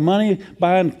 spent a lot of money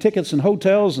buying tickets and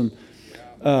hotels, and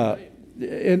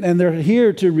they're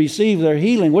here to receive their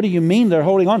healing. What do you mean they're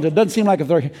holding on to it? It doesn't seem like if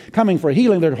they're coming for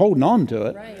healing, they're holding on to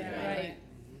it. Right.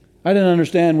 I didn't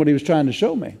understand what he was trying to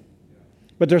show me.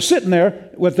 But they're sitting there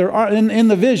with in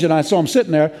the vision. I saw them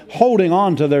sitting there holding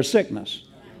on to their sickness.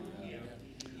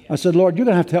 I said, Lord, you're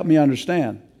going to have to help me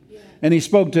understand. And he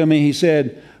spoke to me. He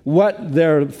said, what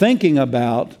they're thinking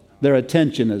about, their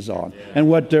attention is on. And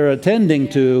what they're attending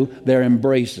to, they're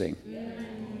embracing.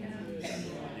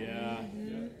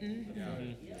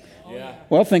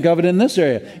 Well, think of it in this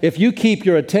area. If you keep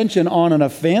your attention on an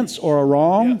offense or a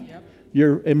wrong,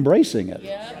 you're embracing it.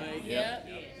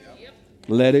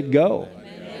 Let it go.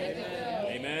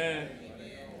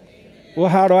 Well,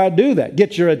 how do I do that?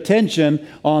 Get your attention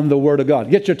on the Word of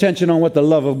God. Get your attention on what the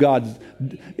love of God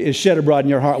is shed abroad in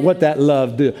your heart. What that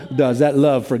love does. That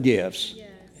love forgives.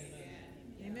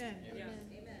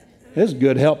 This is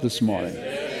good help this morning.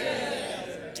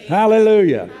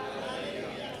 Hallelujah.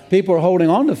 People are holding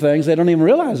on to things. They don't even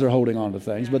realize they're holding on to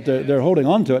things, but they're holding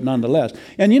on to it nonetheless.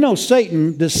 And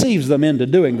Satan deceives them into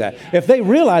doing that. If they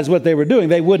realized what they were doing,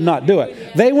 they would not do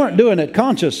it. They weren't doing it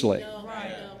consciously.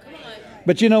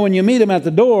 But when you meet them at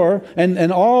the door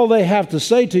and all they have to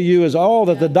say to you is all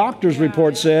that the doctor's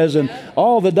report says and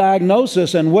all the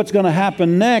diagnosis and what's going to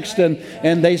happen next,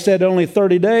 and they said only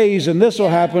 30 days and this will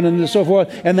happen and so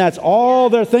forth, and that's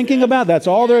all they're thinking about, that's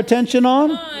all their attention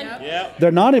on,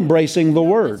 they're not embracing the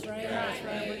Word.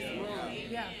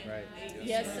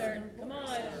 Yes, sir. Come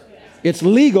on. It's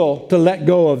legal to let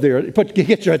go of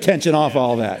get your attention off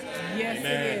all that. Yes,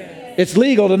 it is. It's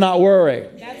legal to not worry.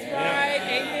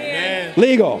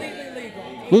 Legal.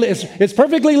 It's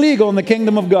perfectly legal in the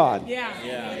kingdom of God.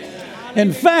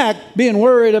 In fact, being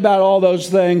worried about all those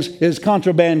things is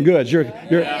contraband goods. You're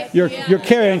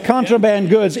carrying contraband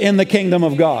goods in the kingdom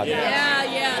of God.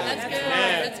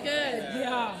 That's good.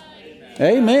 Yeah.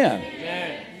 Amen.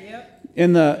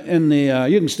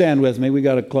 You can stand with me. We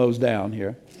got to close down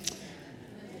here.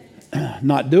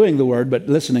 Not doing the word, but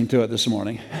listening to it this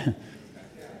morning.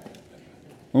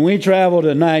 When we travel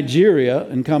to Nigeria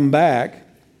and come back,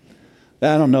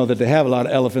 I don't know that they have a lot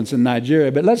of elephants in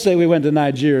Nigeria, but let's say we went to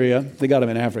Nigeria. They got them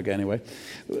in Africa anyway.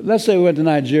 Let's say we went to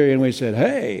Nigeria and we said,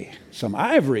 hey, some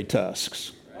ivory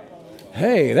tusks.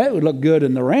 Hey, that would look good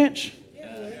in the ranch.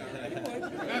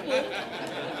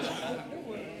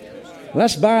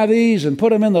 Let's buy these and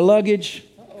put them in the luggage.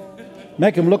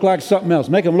 Make them look like something else.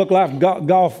 Make them look like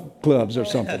golf clubs or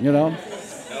something, you know.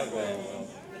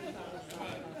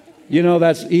 You know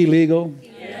that's illegal.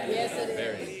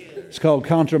 It's called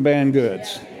contraband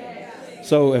goods.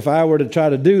 So if I were to try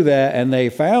to do that and they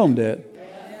found it,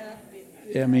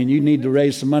 I mean, you need to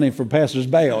raise some money for pastor's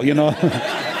bail, you know.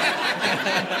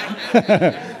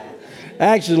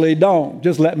 Actually, don't.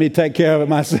 Just let me take care of it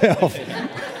myself.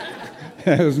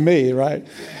 It was me, right?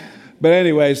 But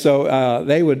anyway, so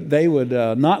they would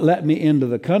not let me into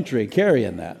the country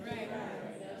carrying that.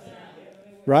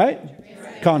 Right?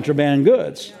 Contraband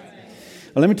goods.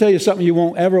 Well, let me tell you something you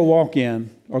won't ever walk in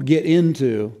or get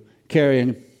into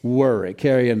carrying worry,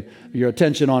 carrying your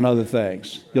attention on other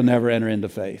things. You'll never enter into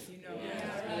faith.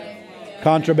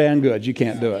 Contraband goods, you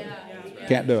can't do it.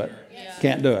 Can't do it.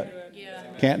 Can't do it.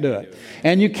 Can't do it.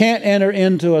 And you can't enter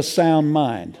into a sound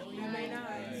mind.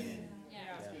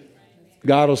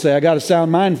 God will say, I got a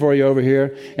sound mind for you over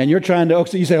here. And you're trying to,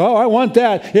 you say, oh, I want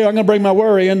that. Here, I'm going to bring my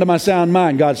worry into my sound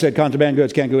mind. God said, contraband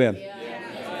goods can't go in.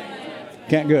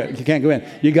 Can't go in. You can't go in.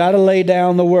 You got to lay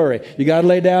down the worry. You got to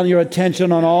lay down your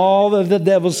attention on all that the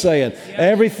devil's saying.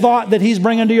 Every thought that he's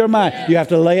bringing to your mind, you have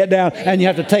to lay it down and you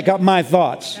have to take up my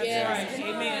thoughts.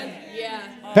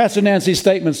 Pastor Nancy's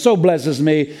statement so blesses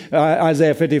me.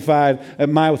 Isaiah 55,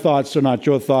 my thoughts are not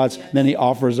your thoughts. Then he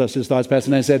offers us his thoughts.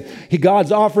 Pastor Nancy said,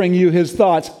 God's offering you his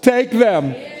thoughts. Take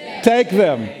them. Take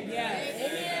them.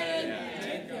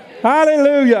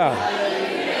 Hallelujah.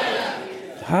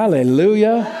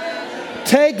 Hallelujah.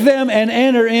 Take them and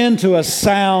enter into a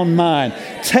sound mind.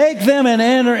 Take them and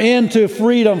enter into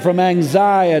freedom from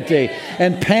anxiety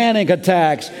and panic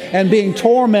attacks and being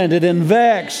tormented and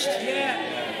vexed.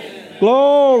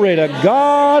 Glory to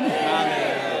God.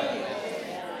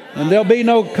 And there'll be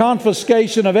no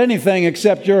confiscation of anything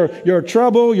except your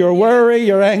trouble, your worry,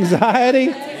 your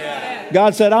anxiety.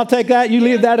 God said, I'll take that. You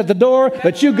leave that at the door,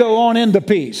 but you go on into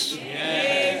peace.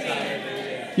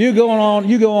 You go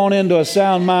on into a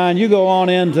sound mind. You go on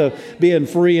into being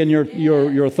free in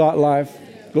your thought life.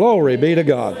 Glory be to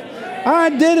God. I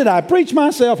did it. I preached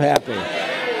myself happy.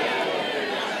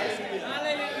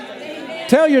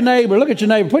 Tell your neighbor, look at your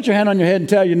neighbor, put your hand on your head and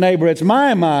tell your neighbor, it's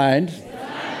my mind.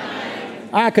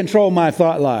 I control my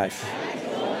thought life.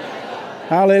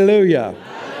 Hallelujah.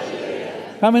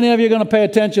 How many of you are going to pay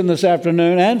attention this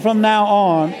afternoon? And from now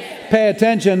on, pay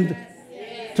attention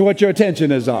to what your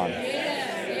attention is on.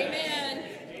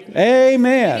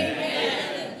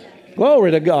 Amen.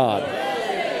 Glory to God.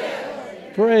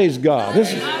 Praise God.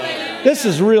 This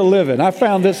is real living. I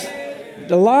found this.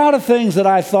 A lot of things that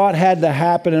I thought had to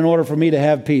happen in order for me to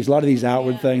have peace, a lot of these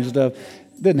outward things and stuff,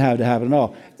 didn't have to happen at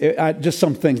all. Just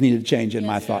some things needed to change in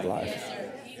my thought life.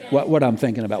 What I'm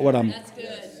thinking about.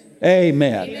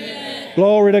 Amen.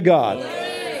 Glory to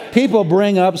God. People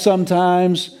bring up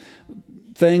sometimes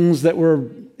things that were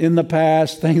in the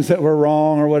past, things that were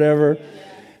wrong or whatever.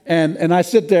 And I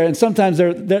sit there and sometimes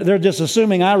they're just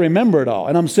assuming I remember it all.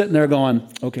 And I'm sitting there going,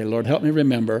 okay, Lord, help me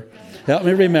remember. Help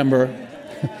me remember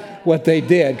what they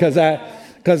did, because I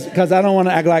don't want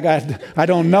to act like I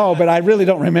don't know, but I really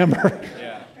don't remember.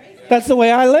 That's the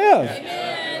way I live.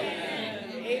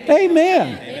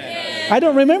 Amen. I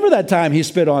don't remember that time he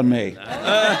spit on me.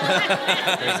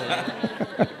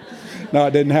 No,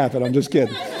 it didn't happen. I'm just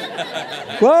kidding.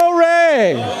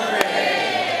 Glory.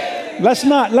 Let's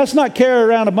not carry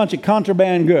around a bunch of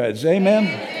contraband goods.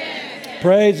 Amen.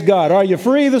 Praise God. Are you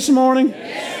free this morning?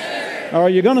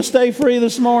 Are you going to stay free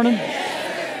this morning?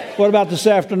 What about this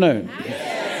afternoon?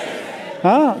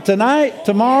 Huh? Tonight?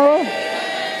 Tomorrow?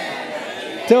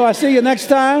 Till I see you next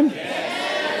time?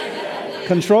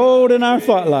 Controlled in our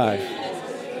thought life.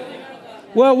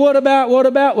 Well, what about? Well,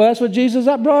 that's what Jesus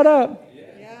brought up.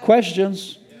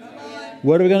 Questions.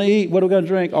 What are we going to eat? What are we going to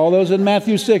drink? All those in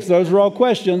Matthew 6, those are all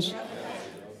questions.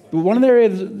 But one of the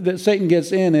areas that Satan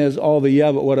gets in is all the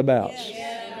but what abouts.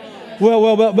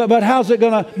 Well, but how's it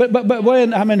gonna? But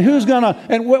when? I mean, who's gonna?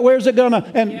 And where's it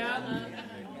gonna? And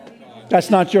That's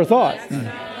not your thought.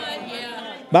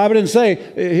 Bible didn't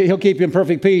say he'll keep you in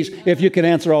perfect peace if you can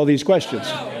answer all these questions.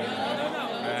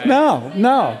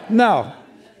 No.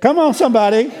 Come on,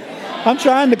 somebody. I'm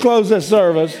trying to close this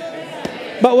service.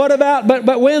 But what about,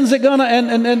 but when's it gonna,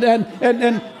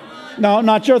 and no,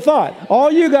 not your thought.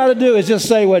 All you got to do is just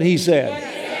say what he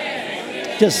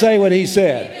said. Just say what he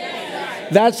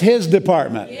said. That's his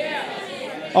department.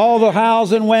 All the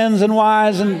hows and whens and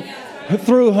whys and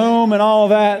through whom and all of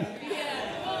that.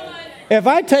 If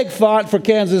I take thought for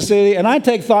Kansas City and I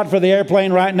take thought for the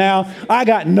airplane right now, I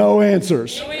got no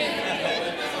answers.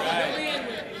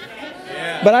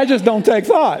 But I just don't take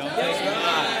thought.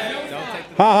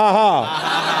 Ha ha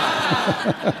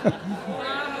ha.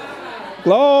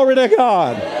 Glory to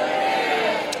God.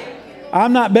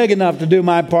 I'm not big enough to do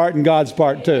my part and God's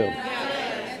part too.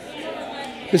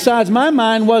 Besides, my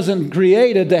mind wasn't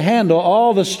created to handle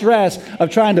all the stress of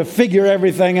trying to figure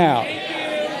everything out.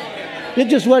 It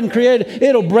just wasn't created.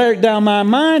 It'll break down my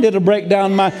mind. It'll break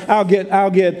down my, I'll get,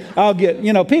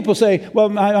 people say,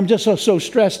 well, I'm just so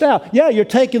stressed out. Yeah, you're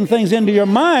taking things into your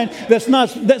mind. That's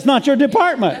not your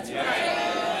department. Amen.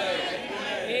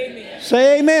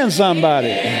 Say amen, somebody.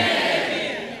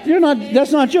 Amen.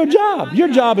 That's not your job. Your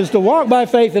job is to walk by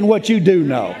faith in what you do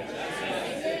know.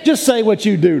 Just say what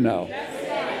you do know.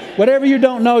 Whatever you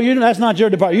don't know, that's not your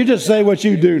department. You just say what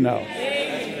you do know.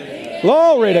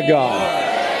 Glory to God.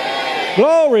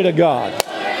 Glory to God.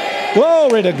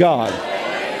 Glory to God.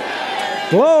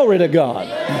 Glory to God.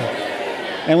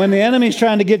 And when the enemy's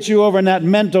trying to get you over in that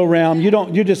mental realm,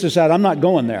 you just decide, I'm not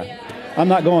going there. I'm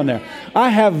not going there. I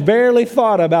have barely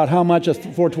thought about how much a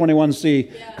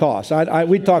 421c costs.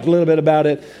 We talked a little bit about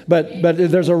it, but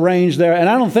there's a range there. And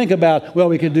I don't think about, well,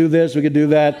 we could do this, we could do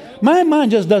that. My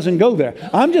mind just doesn't go there.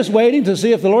 I'm just waiting to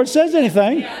see if the Lord says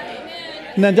anything.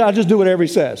 And then I'll just do whatever he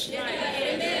says.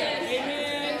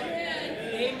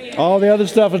 All the other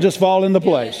stuff will just fall into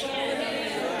place.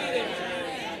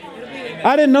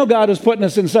 I didn't know God was putting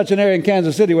us in such an area in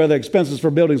Kansas City where the expenses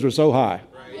for buildings were so high.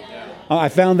 I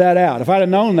found that out. If I'd have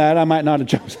known that, I might not have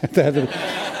chosen that.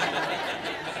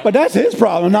 But that's his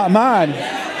problem, not mine.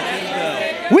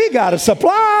 We got to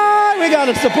supply. We got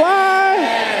to supply.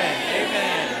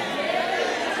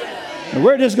 And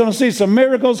we're just going to see some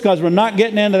miracles because we're not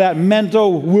getting into that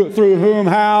mental through whom,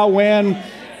 how, when.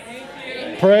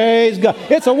 Praise God.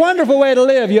 It's a wonderful way to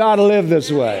live. You ought to live this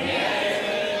way.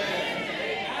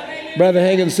 Brother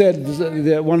Hagin said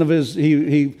that one of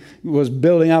he was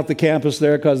building out the campus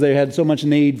there because they had so much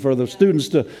need for the students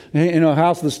to,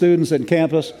 house the students at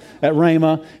campus at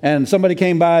Rhema. And somebody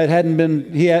came by,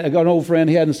 he had an old friend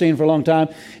he hadn't seen for a long time,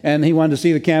 and he wanted to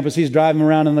see the campus. He's driving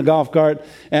around in the golf cart,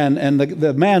 and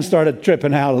the man started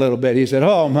tripping out a little bit. He said,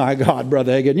 oh my God,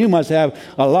 Brother Hagin, you must have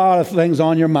a lot of things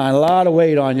on your mind, a lot of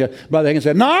weight on you. Brother Hagin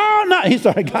said, no, not, he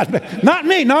started, not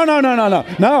me, no,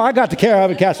 I got to care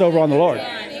of it, cast over on the Lord.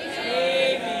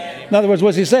 In other words,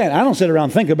 what's he saying? I don't sit around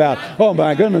and think about, oh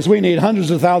my goodness, we need hundreds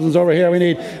of thousands over here, we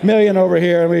need a million over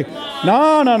here.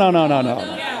 No.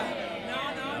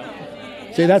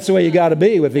 See, that's the way you got to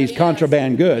be with these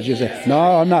contraband goods. You say, no,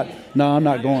 I'm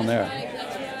not going there.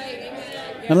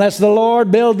 Unless the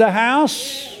Lord build the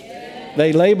house,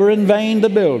 they labor in vain to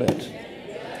build it.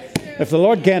 If the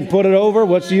Lord can't put it over,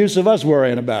 what's the use of us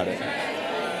worrying about it?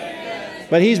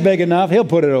 But he's big enough, he'll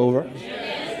put it over.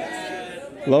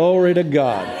 Glory to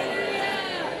God.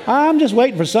 I'm just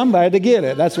waiting for somebody to get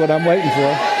it. That's what I'm waiting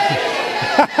for.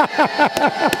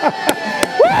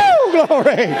 Woo!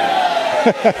 Glory!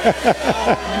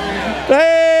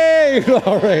 Hey!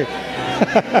 Glory!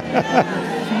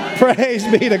 Praise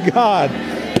be to God.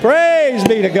 Praise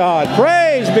be to God.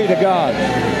 Praise be to God.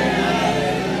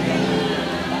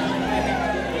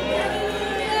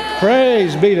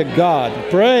 Praise be to God.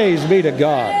 Praise be to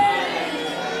God.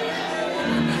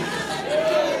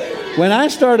 When I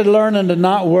started learning to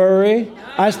not worry,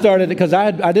 because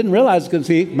I didn't realize, because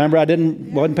remember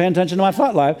wasn't paying attention to my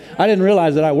thought life. I didn't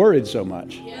realize that I worried so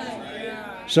much.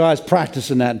 So I was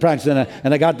practicing that,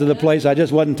 and I got to the place I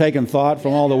just wasn't taking thought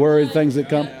from all the worried things that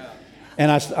come. And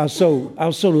I was so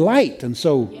light and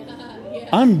so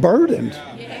unburdened.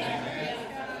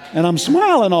 And I'm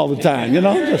smiling all the time,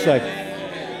 just like,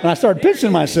 and I started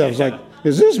picturing myself, like,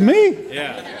 is this me?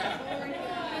 Yeah.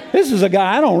 This is a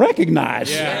guy I don't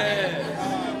recognize. Yeah.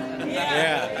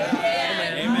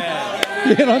 Amen.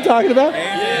 You know what I'm talking about?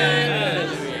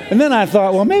 Amen. And then I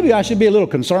thought, well, maybe I should be a little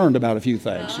concerned about a few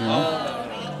things,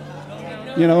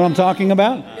 You know what I'm talking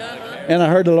about? And I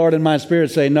heard the Lord in my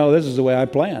spirit say, no, this is the way I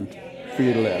planned for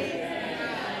you to live.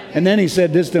 And then he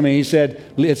said this to me. He said,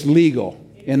 it's legal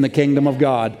in the kingdom of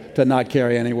God to not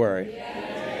carry any worry.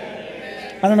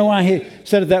 I don't know why he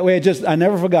said it that way. I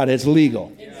never forgot it. It's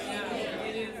legal.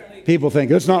 People think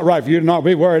it's not right for you to not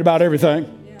be worried about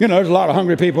everything. You know, there's a lot of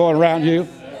hungry people around you.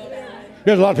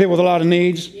 There's a lot of people with a lot of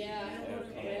needs.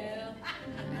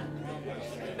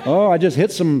 Oh, I just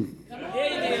hit some.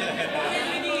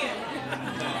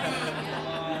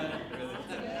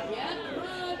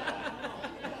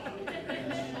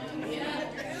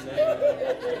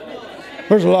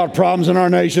 There's a lot of problems in our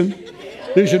nation.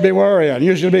 You should be worrying.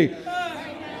 You should be.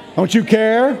 Don't you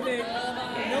care?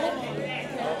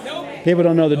 People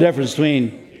don't know the difference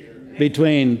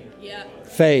between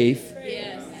faith.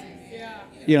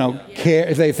 You know, care.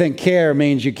 If they think care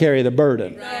means you carry the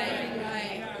burden.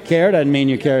 Care doesn't mean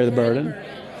you carry the burden.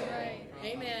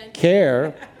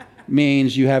 Care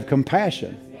means you have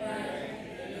compassion.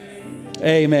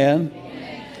 Amen.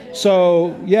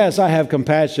 So, yes, I have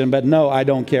compassion, but no, I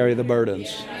don't carry the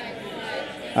burdens.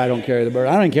 I don't carry the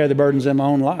burden. I don't carry the burdens in my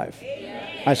own life.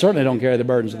 I certainly don't carry the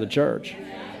burdens of the church.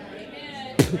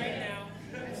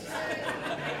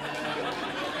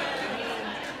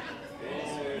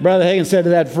 Brother Hagin said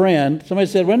to that friend, somebody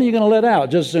said, when are you going to let out?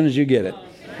 Just as soon as you get it.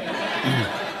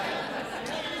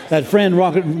 That friend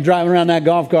driving around that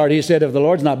golf cart, he said, if the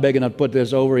Lord's not big enough to put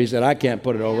this over, he said, I can't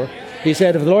put it over. He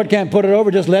said, if the Lord can't put it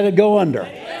over, just let it go under.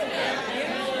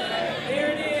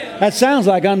 That sounds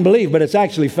like unbelief, but it's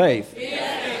actually faith.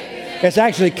 It's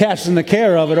actually casting the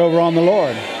care of it over on the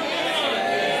Lord.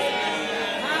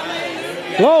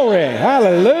 Glory.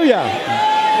 Hallelujah.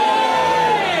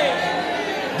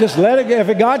 Just let it go.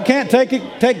 If God can't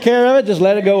take care of it, just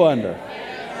let it go under.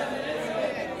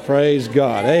 Praise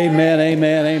God. Amen,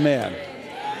 amen, amen.